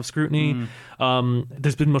under a lot of scrutiny.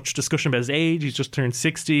 There's been much discussion about his age. He's just turned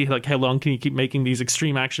 60. Like, how long can you keep making these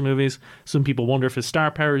extreme action movies? Some people wonder if his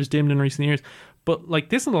star power is dimmed in recent years. But like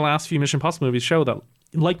this in the last few Mission Impossible movies show that,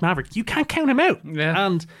 like Maverick, you can't count him out. Yeah.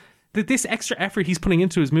 And this extra effort he's putting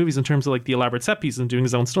into his movies in terms of like the elaborate set pieces and doing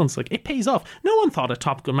his own stunts, like it pays off. No one thought a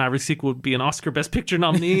Top Gun Maverick sequel would be an Oscar Best Picture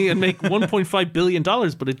nominee and make $1.5 billion,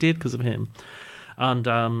 but it did because of him. And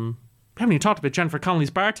we haven't even talked about Jennifer Connelly's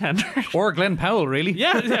bartender. Or Glen Powell, really.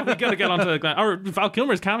 Yeah, we got to get onto Glen. Or Val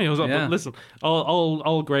Kilmer's cameos. But listen,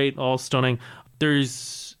 all great, all stunning.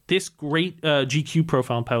 There's this great GQ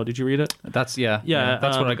profile on Powell. Did you read it? That's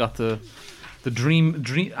That's where I got the dream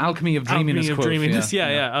alchemy of dreaminess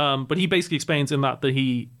quote. But he basically explains in that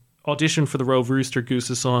he auditioned for the role of Rooster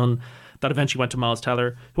Goose's son that eventually went to Miles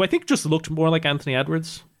Teller, who I think just looked more like Anthony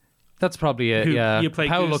Edwards. That's probably it.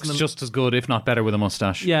 Powell looks just as good, if not better, with a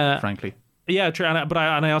mustache. Yeah, frankly. Yeah, true. And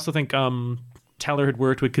I also think Teller had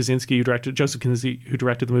worked with Joseph Kosinski, who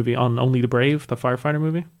directed the movie on Only the Brave, the firefighter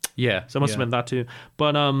movie. Yeah, so it must have been that too.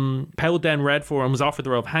 But Powell then read for and was offered the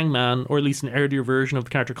role of Hangman, or at least an earlier version of the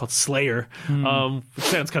character called Slayer, which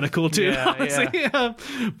sounds kind of cool too. Yeah.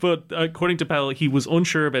 But according to Powell, he was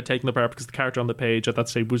unsure about taking the part because the character on the page at that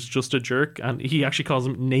stage was just a jerk, and he actually calls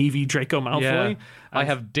him Navy Draco Malfoy. Yeah. I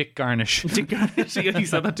have Dick Garnish. Dick Garnish, he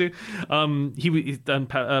said that too.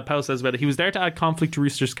 Powell says about it, he was there to add conflict to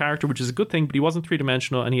Rooster's character, which is a good thing, but he wasn't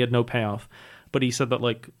three-dimensional and he had no payoff. But he said that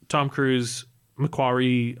like Tom Cruise,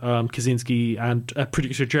 McQuarrie, Kaczynski, and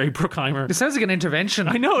producer Jerry Bruckheimer. It sounds like an intervention.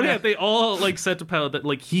 I know, yeah. They all like said to Powell that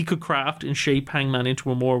like he could craft and shape Hangman into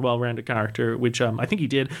a more well-rounded character, which I think he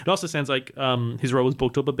did. It also sounds like his role was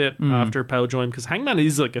booked up a bit after Powell joined, because Hangman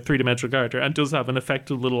is like a three-dimensional character and does have an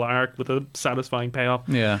effective little arc with a satisfying payoff.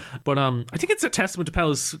 Yeah. But I think it's a testament to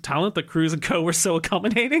Powell's talent that Cruise and co were so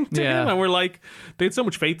accommodating to him, and were like, they had so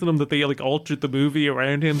much faith in him that they like altered the movie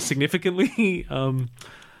around him significantly.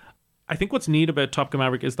 I think what's neat about Top Gun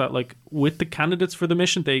Maverick is that, like, with the candidates for the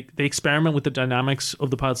mission, they experiment with the dynamics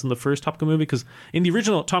of the pilots in the first Top Gun movie, because in the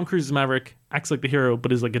original, Tom Cruise's Maverick acts like the hero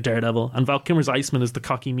but is like a daredevil, and Val Kilmer's Iceman is the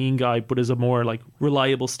cocky mean guy but is a more like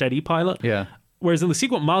reliable, steady pilot. Yeah. Whereas in the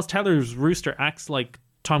sequel, Miles Teller's Rooster acts like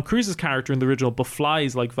Tom Cruise's character in the original but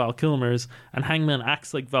flies like Val Kilmer's, and Hangman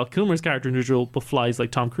acts like Val Kilmer's character in the original but flies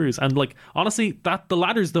like Tom Cruise. And like, honestly, that the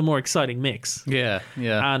latter's the more exciting mix. Yeah.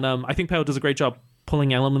 And I think Powell does a great job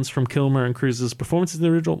pulling elements from Kilmer and Cruise's performances in the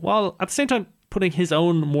original, while at the same time putting his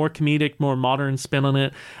own more comedic, more modern spin on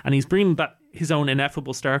it. And he's bringing that his own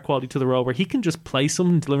ineffable star quality to the role, where he can just play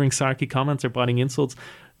someone delivering snarky comments or biting insults,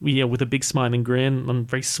 with a big smiling grin and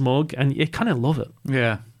very smug, and you kind of love it.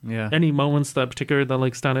 Yeah. Any moments that particular that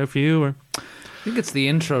like stand out for you? Or I think it's the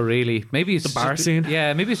intro, really. Maybe it's the bar scene.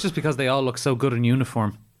 Yeah, maybe it's just because they all look so good in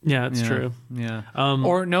uniform. Yeah, it's true. Yeah.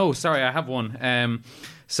 Or no, sorry, I have one.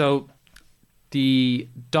 So the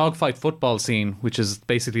dogfight football scene, which is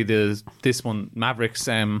basically this one, Maverick's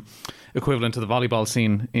equivalent to the volleyball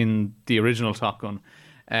scene in the original Top Gun.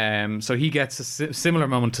 So he gets a similar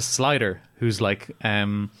moment to Slider, who's like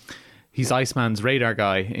he's Iceman's radar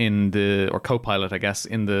guy or co-pilot, I guess,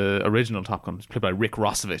 in the original Top Gun. It's played by Rick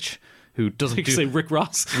Rossovich, who doesn't You say Rick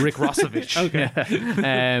Ross. Rick Rossovich. Okay.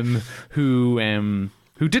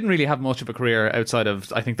 Who didn't really have much of a career outside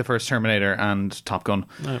of, I think, the first Terminator and Top Gun.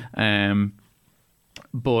 Oh.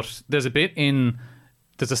 But there's a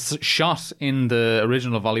shot in the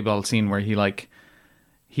original volleyball scene where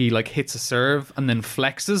he hits a serve and then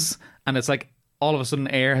flexes, and it's like all of a sudden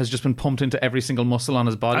air has just been pumped into every single muscle on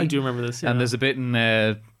his body. I do remember this, yeah. And there's a bit in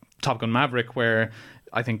Top Gun Maverick where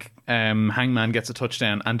I think Hangman gets a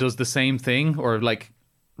touchdown and does the same thing, or like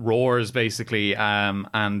roars basically,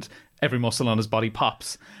 and every muscle on his body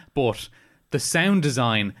pops. But the sound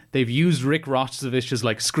design, they've used Rick Rossovich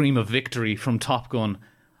like scream of victory from Top Gun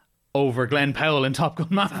over Glen Powell in Top Gun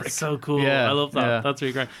Maverick. That's so cool. Yeah, I love that. yeah. That's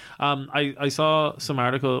really great. I saw some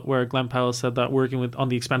article where Glen Powell said that working on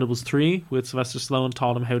The Expendables 3 with Sylvester Stallone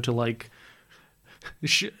taught him how to like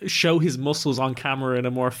show his muscles on camera in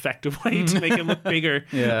a more effective way to make him look bigger.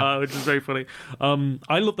 Yeah. Which is very funny.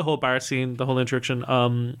 I love the whole bar scene, the whole introduction.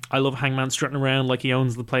 I love Hangman strutting around like he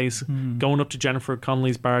owns the place, going up to Jennifer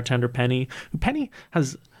Connelly's bartender Penny. Penny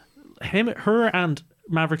has her and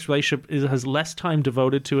Maverick's relationship has less time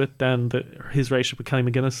devoted to it than his relationship with Kelly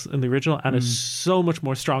McGinnis in the original, and is so much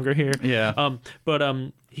more stronger here. Yeah.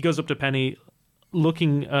 But he goes up to Penny,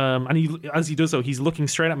 looking, and as he does so, he's looking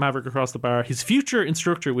straight at Maverick across the bar. His future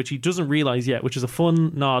instructor, which he doesn't realize yet, which is a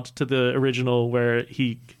fun nod to the original, where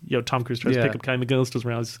Tom Cruise tries to pick up Kelly McGinnis, doesn't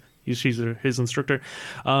realize she's his instructor.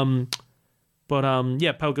 But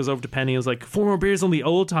Powell goes over to Penny and is like, 4 more beers on the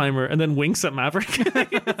old timer, and then winks at Maverick.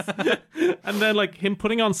 And then like him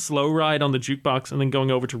putting on Slow Ride on the jukebox and then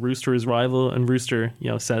going over to Rooster, his rival, and Rooster,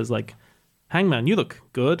 says like, Hangman, you look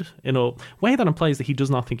good, in a way that implies that he does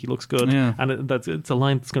not think he looks good. Yeah. And it's a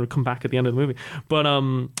line that's going to come back at the end of the movie. But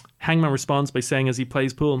Hangman responds by saying as he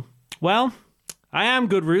plays pool, well, I am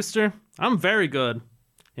good, Rooster. I'm very good.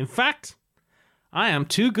 In fact, I am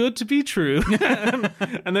too good to be true.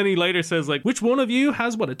 And then he later says, like, which one of you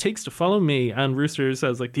has what it takes to follow me? And Rooster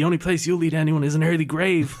says, like, the only place you'll lead anyone is an early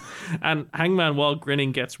grave. And Hangman, while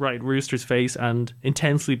grinning, gets right in Rooster's face and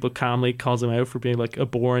intensely but calmly calls him out for being like a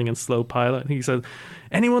boring and slow pilot. And he says,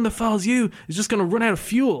 anyone that follows you is just going to run out of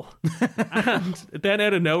fuel. And then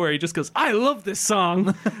out of nowhere, he just goes, I love this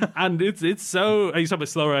song. And it's so, he's talking about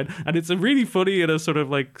Slow Ride, and it's a really funny in a sort of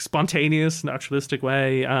like spontaneous, naturalistic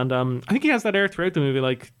way. And I think he has that air throughout the movie,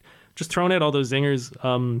 like just throwing out all those zingers.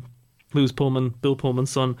 Bill Pullman's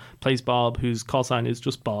son, plays Bob, whose call sign is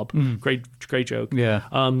just Bob. Great joke. Yeah.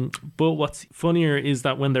 But what's funnier is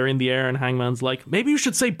that when they're in the air and Hangman's like, maybe you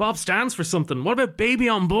should say Bob stands for something. What about baby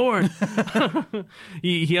on board?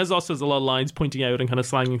 he has a lot of lines pointing out and kind of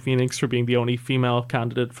slanging Phoenix for being the only female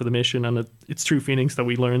candidate for the mission. And it's through Phoenix that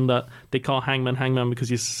we learn that they call Hangman because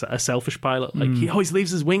he's a selfish pilot. Like he always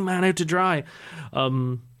leaves his wingman out to dry.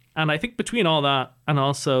 And I think between all that and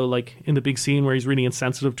also like in the big scene where he's really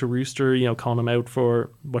insensitive to Rooster, calling him out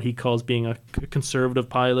for what he calls being a conservative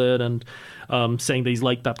pilot and saying that he's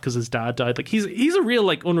like that because his dad died. Like he's a real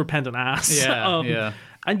like unrepentant ass. Yeah, yeah.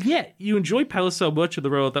 And yet you enjoy Powell so much of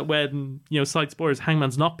the role that when, side spoilers,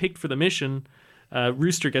 Hangman's not picked for the mission,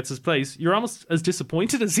 Rooster gets his place, you're almost as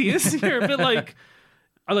disappointed as he is. You're a bit like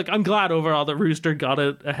I'm glad overall that Rooster got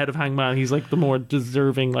it ahead of Hangman. He's like the more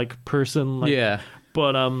deserving like person. Like, yeah.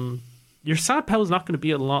 But you're sad Powell's not going to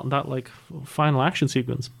be a lot in that like final action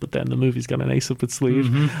sequence. But then the movie's got an ace up its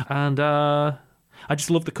sleeve. And I just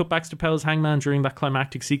love the cutbacks to Powell's Hangman during that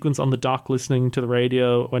climactic sequence on the dock listening to the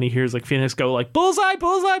radio when he hears like Phoenix go like, bullseye,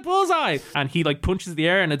 bullseye, bullseye. And he like punches the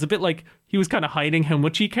air, and it's a bit like he was kind of hiding how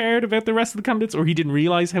much he cared about the rest of the candidates, or he didn't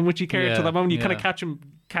realize how much he cared till that moment. You kind of catch him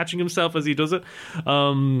catching himself as he does it.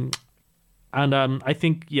 I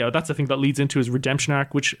think, that's the thing that leads into his redemption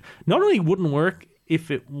arc, which not only wouldn't work if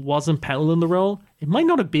it wasn't Powell in the role, it might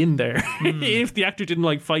not have been there if the actor didn't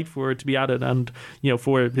like fight for it to be added and,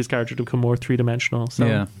 for his character to become more three-dimensional.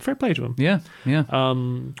 So fair play to him. Yeah, yeah.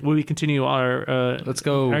 Will we continue our let's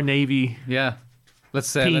go our Navy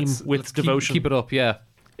let's devotion? Keep it up, yeah.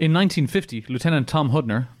 In 1950, Lieutenant Tom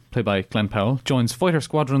Hudner, played by Glen Powell, joins Fighter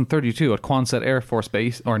Squadron 32 at Quonset Air Force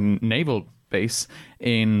Base, or Naval Base,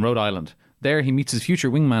 in Rhode Island. There, he meets his future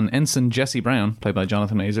wingman, Ensign Jesse Brown, played by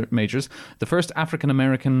Jonathan Majors, the first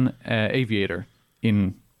African-American aviator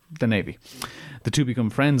in the Navy. The two become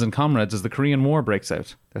friends and comrades as the Korean War breaks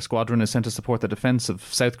out. Their squadron is sent to support the defense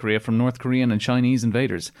of South Korea from North Korean and Chinese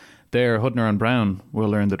invaders. There, Hudner and Brown will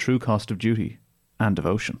learn the true cost of duty and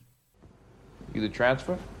devotion. You the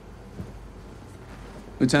transfer?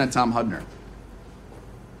 Lieutenant Tom Hudner.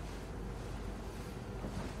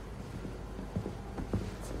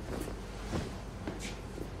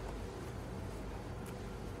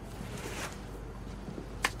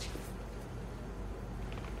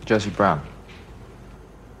 Jesse Brown.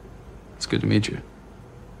 It's good to meet you.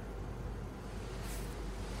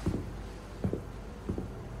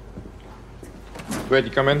 Where'd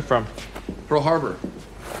you come in from? Pearl Harbor.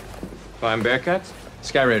 Flying Bearcats?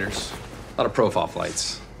 Sky Raiders. A lot of profile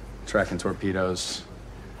flights. Tracking torpedoes.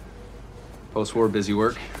 Post-war busy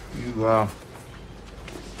work. You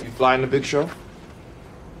flying the big show?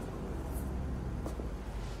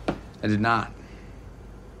 I did not.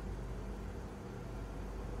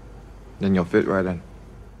 Then you'll fit right in.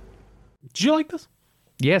 Did you like this?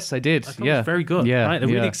 Yes, I did. I thought it was very good. Yeah, It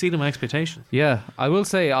really exceeded my expectations. Yeah, I will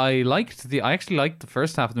say I actually liked the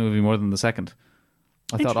first half of the movie more than the second.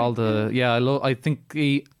 I thought all the I think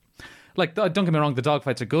don't get me wrong, the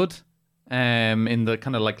dogfights are good in the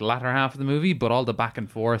kind of like latter half of the movie, but all the back and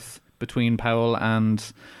forth between Powell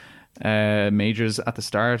and Majors at the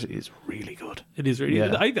start is really good. It is really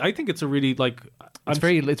good. I think it's a really it's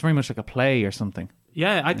very much like a play or something.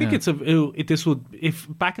 Yeah, I think if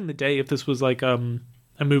back in the day, if this was like a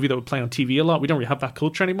movie that would play on TV a lot, we don't really have that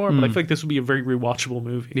culture anymore, but I feel like this would be a very rewatchable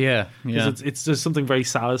movie. Yeah. It's just something very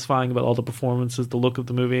satisfying about all the performances, the look of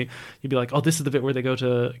the movie. You'd be like, oh, this is the bit where they go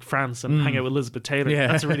to France and hang out with Elizabeth Taylor. Yeah.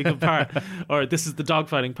 That's a really good part. Or this is the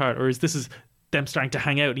dogfighting part. Or this is them starting to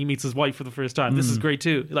hang out and he meets his wife for the first time. This is great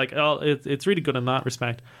too. It's really good in that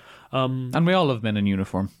respect. And we all love men in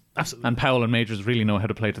uniform. Absolutely. And Powell and Majors really know how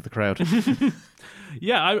to play to the crowd.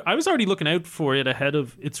 Yeah, I was already looking out for it ahead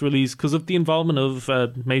of its release because of the involvement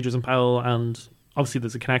of Majors and Powell, and obviously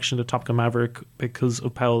there's a connection to Top Gun Maverick because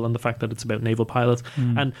of Powell and the fact that it's about naval pilots.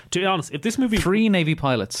 And to be honest, if this movie... 3 Navy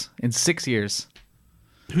pilots in 6 years.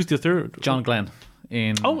 Who's the third? John Glenn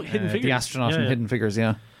in Hidden Figures. The astronaut in Hidden Figures,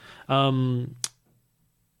 yeah.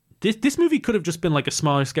 This movie could have just been like a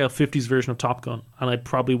smaller scale 50s version of Top Gun, and I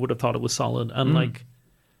probably would have thought it was solid.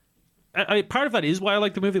 And part of that is why I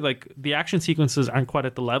like the movie. Like the action sequences aren't quite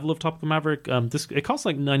at the level of Top Gun Maverick. It costs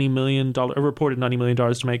like $90 million, a reported $90 million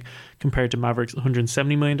to make, compared to Maverick's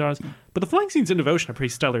 $170 million. But the flying scenes in Devotion are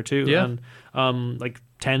pretty stellar too. Yeah. And like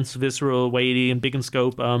tense, visceral, weighty, and big in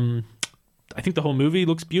scope. I think the whole movie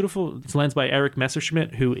looks beautiful. It's lensed by Eric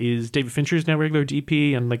Messerschmidt, who is David Fincher's now regular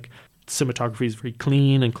DP, and like cinematography is very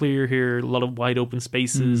clean and clear here. A lot of wide open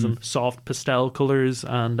spaces and soft pastel colors,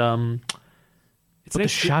 and but the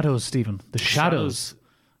shadows, Stephen. The shadows.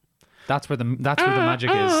 That's where the magic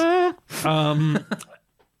is.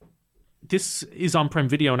 This is on Prime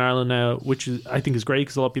Video in Ireland now, which I think is great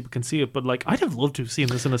because a lot of people can see it. But like, I'd have loved to have seen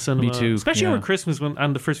this in a cinema. Me too. Especially over Christmas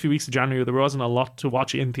and the first few weeks of January, there wasn't a lot to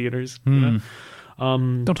watch in theaters. You know?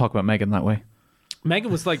 Don't talk about Megan that way. Megan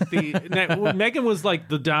was like Megan was like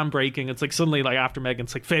the dam breaking. It's like suddenly like after Megan,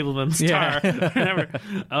 it's like Fableman's Star. Whatever.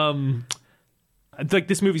 Like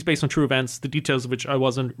this movie's based on true events, the details of which I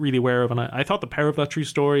wasn't really aware of, and I thought the power of that true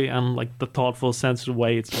story and like the thoughtful, sensitive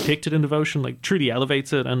way it's depicted in Devotion like truly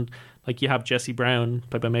elevates it. And like you have Jesse Brown,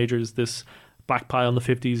 played by Majors, this black pile in the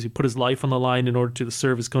 50s who put his life on the line in order to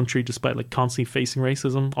serve his country despite like constantly facing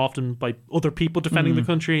racism, often by other people defending the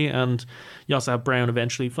country. And you also have Brown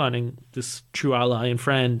eventually finding this true ally and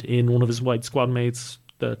friend in one of his white squad mates,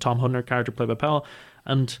 the Tom Hunter character played by Powell.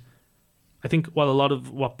 And I think while a lot of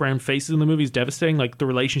what Brown faces in the movie is devastating, like the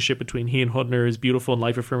relationship between he and Hutner is beautiful and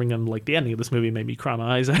life-affirming, and like the ending of this movie made me cry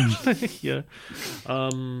my eyes out. Yeah.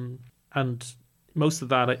 And most of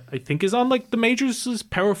that I think is on like the Majors'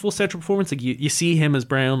 powerful central performance. Like you see him as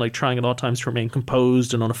Brown like trying at all times to remain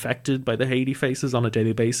composed and unaffected by the hate he faces on a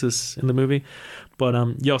daily basis in the movie. But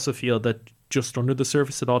you also feel that just under the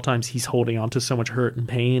surface at all times he's holding on to so much hurt and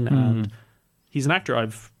pain, and he's an actor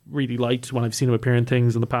I've really liked when I've seen him appear in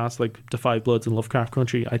things in the past, like The Five Bloods and Lovecraft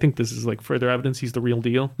Country. I think this is like further evidence he's the real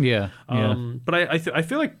deal. Yeah. But I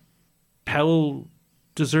feel like Powell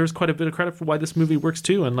deserves quite a bit of credit for why this movie works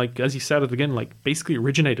too, and like as you said at the beginning, like basically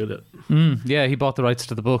originated it. Yeah, he bought the rights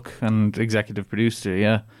to the book and executive produced it.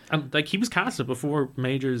 Yeah, and like he was casted before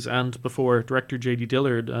Majors and before director J.D.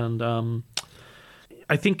 Dillard, and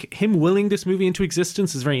I think him willing this movie into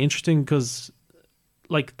existence is very interesting because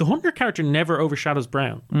like the Hunter character never overshadows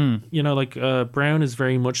Brown. You know, like Brown is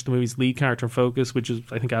very much the movie's lead character and focus, which is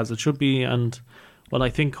I think as it should be. And while I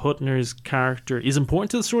think Hutner's character is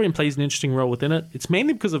important to the story and plays an interesting role within it, it's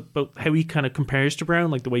mainly because of both how he kind of compares to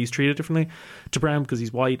Brown, like the way he's treated differently to Brown because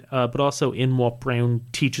he's white, but also in what Brown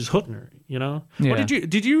teaches Hutner. You know, yeah.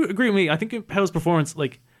 Did you agree with me? I think Powell's performance,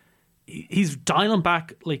 like he's dialing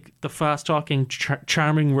back like the fast talking,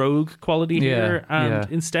 charming rogue quality here,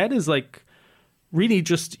 and instead is like really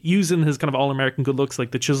just using his kind of all-American good looks,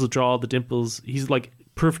 like the chiseled jaw, the dimples. He's like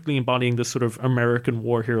perfectly embodying this sort of American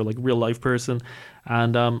war hero, like real life person.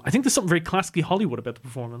 And I think there's something very classically Hollywood about the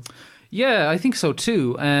performance. Yeah, I think so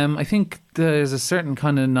too. I think there's a certain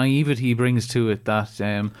kind of naivety he brings to it that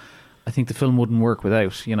I think the film wouldn't work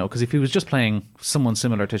without, you know, because if he was just playing someone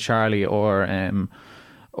similar to Charlie or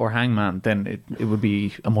Hangman, then it would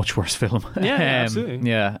be a much worse film. Yeah, absolutely.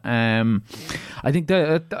 Yeah, I think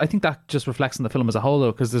that just reflects on the film as a whole,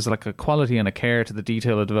 though, because there's like a quality and a care to the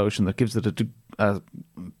detail of devotion that gives it a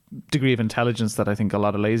degree of intelligence that I think a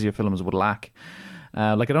lot of lazier films would lack.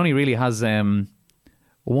 Like it only really has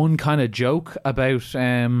one kind of joke about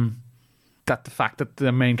that the fact that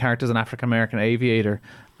the main character is an African American aviator.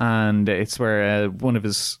 And it's where one of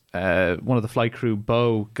the flight crew,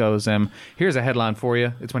 Bo, goes, "Here's a headline for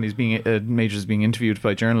you." It's when Major's being interviewed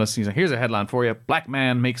by journalists. He's like, "Here's a headline for you: Black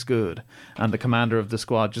man makes good." And the commander of the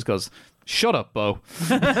squad just goes, "Shut up, Bo."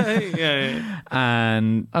 yeah.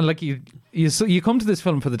 And like you come to this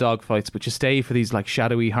film for the dogfights, but you stay for these like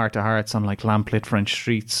shadowy heart to hearts on like lamplit French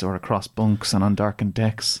streets or across bunks and on darkened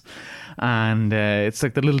decks. And it's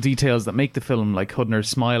like the little details that make the film, like Hudner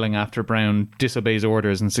smiling after Brown disobeys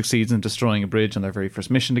orders and succeeds in destroying a bridge on their very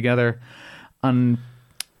first mission together. And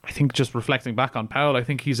I think just reflecting back on Powell, I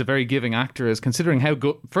think he's a very giving actor, as considering how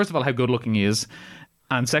good, first of all, how good looking he is,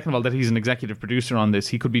 and second of all, that he's an executive producer on this.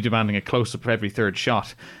 He could be demanding a close-up every third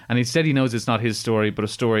shot. And instead he knows it's not his story, but a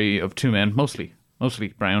story of two men, mostly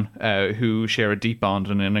Brown, who share a deep bond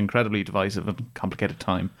in an incredibly divisive and complicated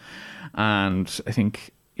time. And I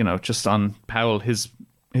think, you know, just on Powell, his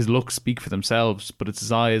looks speak for themselves, but it's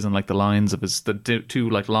his eyes and like the lines of two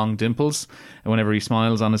like long dimples, and whenever he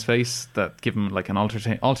smiles on his face, that give him like an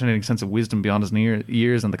alternating sense of wisdom beyond his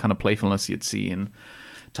years, and the kind of playfulness you'd see in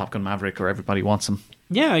Top Gun Maverick or Everybody Wants Him.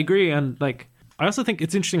 Yeah, I agree. And like, I also think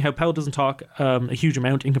it's interesting how Powell doesn't talk a huge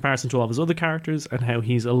amount in comparison to all of his other characters, and how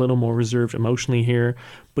he's a little more reserved emotionally here,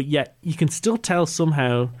 but yet you can still tell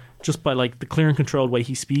somehow, just by like the clear and controlled way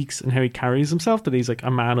he speaks and how he carries himself, that he's like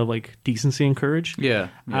a man of like decency and courage. Yeah.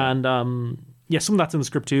 And some of that's in the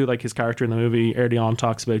script too. Like his character in the movie early on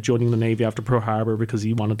talks about joining the Navy after Pearl Harbor because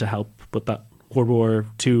he wanted to help, but that World War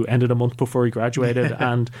II ended a month before he graduated,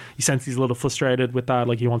 and you sense he's a little frustrated with that.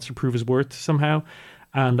 Like he wants to prove his worth somehow.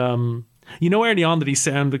 And you know early on that he's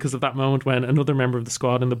sound because of that moment when another member of the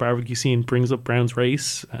squad in the barbecue scene brings up Brown's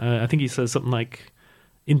race. I think he says something like,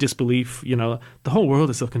 in disbelief, you know, "The whole world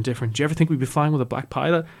is looking different. Do you ever think we'd be flying with a black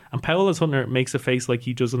pilot?" And Powell, as Hudner, makes a face like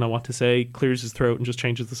he doesn't know what to say, clears his throat, and just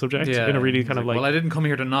changes the subject in a really kind of like, "Well, I didn't come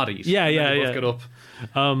here to not eat." Yeah. Get up.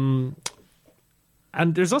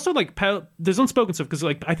 And there's also like there's unspoken stuff, because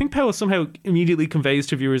like I think Powell somehow immediately conveys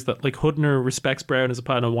to viewers that like Hudner respects Brown as a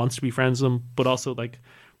pilot and wants to be friends with him, but also like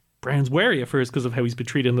Brown's wary at first because of how he's been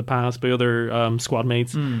treated in the past by other squad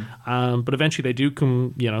mates. But eventually they do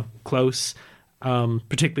come, you know, close.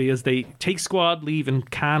 Particularly as they take squad leave in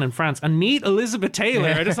Cannes in France and meet Elizabeth Taylor.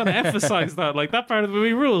 I just want to emphasize that, like, that part of the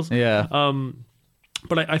movie rules. Yeah.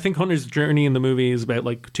 But I think Hunter's journey in the movie is about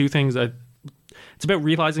like two things. It's about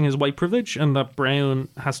realizing his white privilege, and that Brown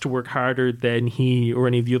has to work harder than he or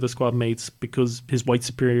any of the other squad mates because his white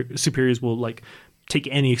superiors will like take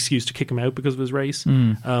any excuse to kick him out because of his race.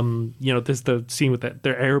 You know, there's the scene with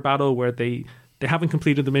their air battle where they haven't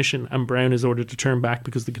completed the mission, and Brown is ordered to turn back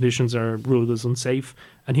because the conditions are ruled as unsafe,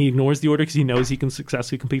 and he ignores the order because he knows he can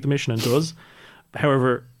successfully complete the mission, and does.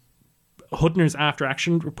 However, Hudner's after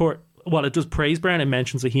action report, while it does praise Brown, it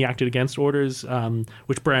mentions that he acted against orders,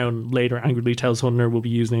 which Brown later angrily tells Hudner will be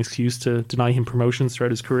used as an excuse to deny him promotions throughout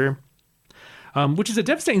his career. Which is a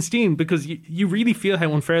devastating scene, because you really feel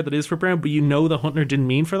how unfair that is for Brown, but you know that Hudner didn't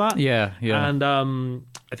mean for that. Yeah. And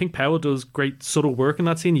I think Powell does great subtle work in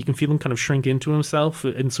that scene. You can feel him kind of shrink into himself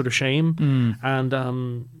in sort of shame.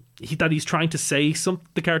 And he's trying to say something,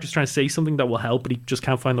 the character's trying to say something that will help, but he just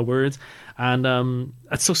can't find the words. And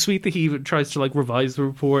it's so sweet that he even tries to like revise the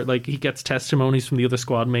report. Like he gets testimonies from the other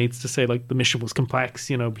squad mates to say like the mission was complex,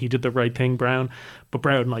 you know, he did the right thing, Brown. But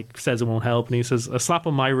Brown like says it won't help, and he says a slap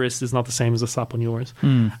on my wrist is not the same as a slap on yours.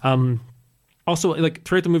 Also, like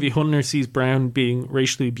throughout the movie, Hudner sees Brown being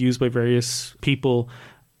racially abused by various people,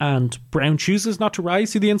 and Brown chooses not to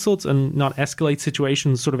rise to the insults and not escalate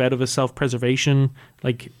situations sort of out of his self-preservation.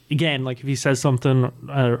 Like, again, like if he says something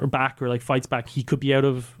or back or like fights back, he could be out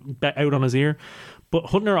on his ear. But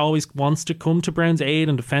Hudner always wants to come to Brown's aid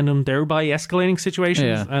and defend him, thereby escalating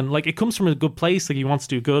situations. Yeah. And like it comes from a good place, like he wants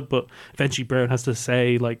to do good, but eventually Brown has to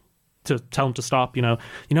say, like, to tell him to stop, you know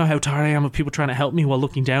how tired I am of people trying to help me while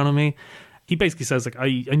looking down on me. he basically says like,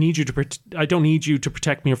 I need you to I don't need you to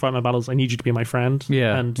protect me or fight my battles. I need you to be my friend.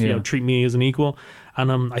 And you know, treat me as an equal.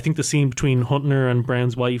 And I think the scene between Huntner and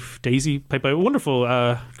Brown's wife Daisy, played by a wonderful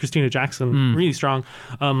Christina Jackson, really strong.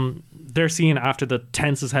 Their scene after the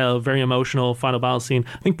tense as hell, very emotional final battle scene,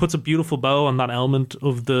 I think puts a beautiful bow on that element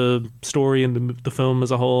of the story and the film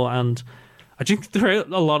as a whole. And I think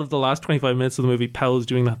throughout a lot of the last 25 minutes of the movie, Powell's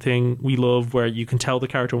doing that thing we love where you can tell the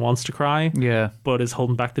character wants to cry, but is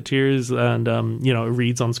holding back the tears, and you know, it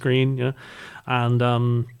reads on screen,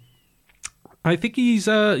 and I think he's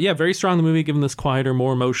very strong in the movie, given this quieter,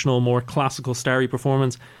 more emotional, more classical, starry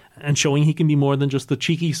performance, and showing he can be more than just the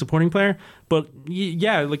cheeky supporting player. But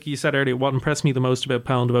yeah, like you said earlier, what impressed me the most about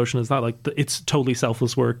Powell and Devotion is that like it's totally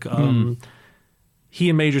selfless work. He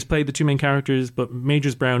and Majors played the two main characters, but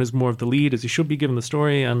Majors Brown is more of the lead, as he should be given the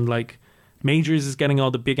story, and like Majors is getting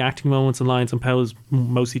all the big acting moments and lines, and Powell is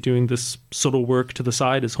mostly doing this subtle work to the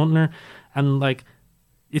side as Huntner. And like,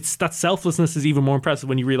 it's that selflessness is even more impressive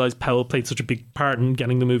when you realize Powell played such a big part in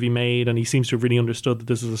getting the movie made, and he seems to have really understood that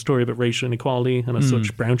this is a story about racial inequality, and as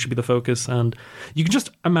such Brown should be the focus. And you can just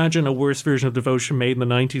imagine a worse version of Devotion made in the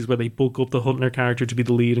 90s where they bulk up the Huntner character to be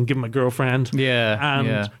the lead and give him a girlfriend,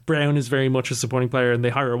 Brown is very much a supporting player, and they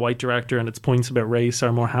hire a white director, and its points about race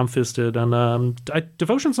are more ham-fisted. And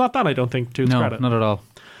Devotion's not that, I don't think, to its credit. Not at all.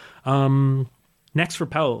 Next for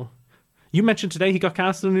Powell, you mentioned today he got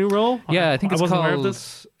cast in a new role. Yeah, I think it's wasn't called, aware of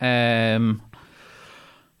this. I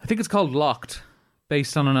think it's called Locked,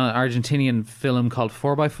 based on an Argentinian film called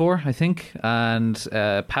 4x4, I think. And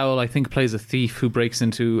Powell, I think, plays a thief who breaks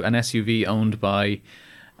into an SUV owned by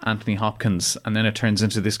Anthony Hopkins, and then it turns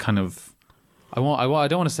into this kind of, I don't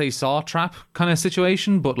want to say Saw trap kind of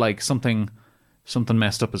situation, but like something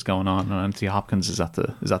messed up is going on, and Anthony Hopkins is at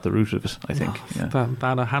the root of it, I think. That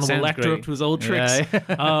Hannibal Lecter up to his old tricks.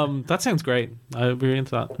 That sounds great. I'd be into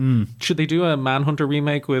that. Should they do a Manhunter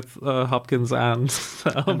remake with Hopkins and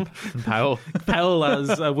Powell? Powell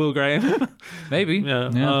as Will Graham? Maybe.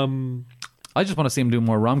 Yeah. I just want to see him do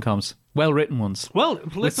more rom-coms. Well-written ones. Well,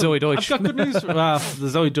 listen, with Zoe Deutsch. I've got good news for the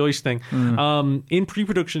Zoe Deutsch thing. In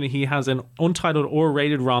pre-production, he has an untitled or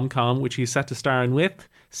rated rom-com, which he's set to star in with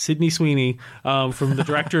Sydney Sweeney, from the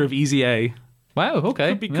director of Easy A. Wow,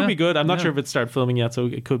 okay. Could be good. I'm not sure if it's started filming yet, so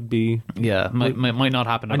it could be. Yeah, might not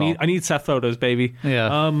happen at all. I need set photos, baby. Yeah.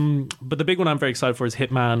 But the big one I'm very excited for is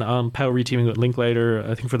Hitman. Powell reteaming with Linklater,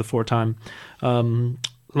 I think for the fourth time.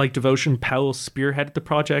 Like Devotion, Powell spearheaded the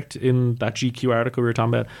project in that GQ article we were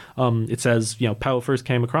talking about. It says, Powell first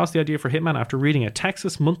came across the idea for Hitman after reading a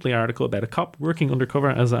Texas Monthly article about a cop working undercover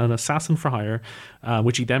as an assassin for hire,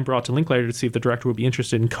 which he then brought to Linklater to see if the director would be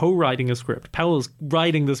interested in co-writing a script. Powell's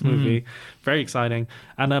writing this movie. Very exciting.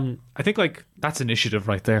 And I think like that's initiative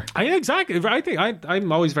right there. Exactly. I think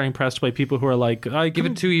I'm always very impressed by people who are like, give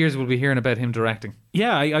it 2 years, we'll be hearing about him directing.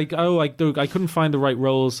 Yeah, I couldn't find the right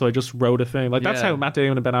roles, so I just wrote a thing. Like that's how Matt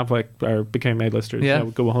Damon and Ben Affleck became A-listers. Yeah,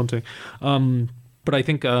 Go Hunting. But I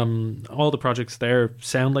think all the projects there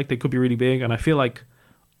sound like they could be really big, and I feel like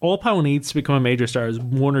all Powell needs to become a major star is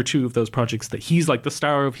one or two of those projects that he's like the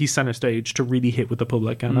star of, he's center stage to really hit with the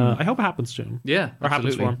public, and I hope it happens to him. Yeah, or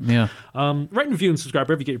happens for him. Yeah. Rate and review and subscribe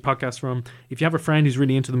wherever you get your podcast from. If you have a friend who's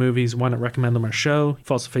really into the movies, why not recommend them our show?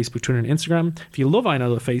 Follow us on Facebook, Twitter, and Instagram. If you love I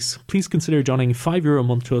Know the Face, please consider donating €5 a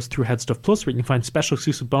month to us through Head Stuff Plus, where you can find special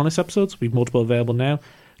exclusive bonus episodes. We have multiple available now,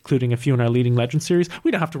 including a few in our Leading Legends series. We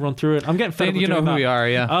don't have to run through it. I'm getting fed up with doing that. We are,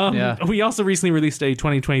 yeah. We also recently released a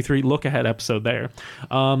 2023 look ahead episode there.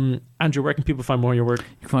 Andrew, where can people find more of your work? You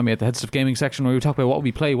can find me at the Head Stuff Gaming section, where we talk about what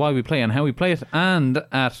we play, why we play, and how we play it, and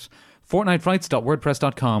at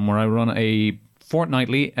fortnightfrights.wordpress.com, where I run a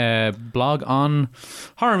fortnightly blog on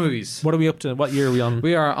horror movies. What are we up to? What year are we on?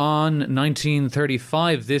 We are on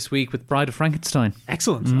 1935 this week with Bride of Frankenstein.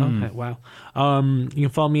 Excellent. Okay, wow. You can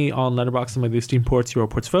follow me on Letterboxd and my Steam Ports Euro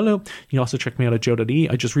Portfolio. You can also check me out at joe.e.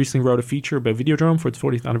 I just recently wrote a feature about Videodrome for its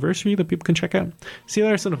 40th anniversary that people can check out. See you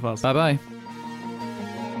later, cinephiles. Bye-bye.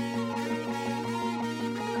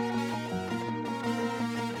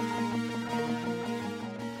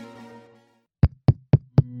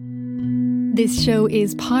 This show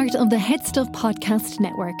is part of the Head Stuff Podcast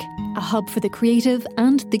Network, a hub for the creative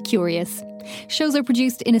and the curious. Shows are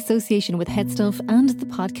produced in association with Head Stuff and the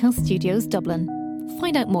Podcast Studios Dublin.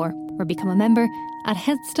 Find out more or become a member at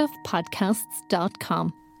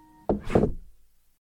headstuffpodcasts.com.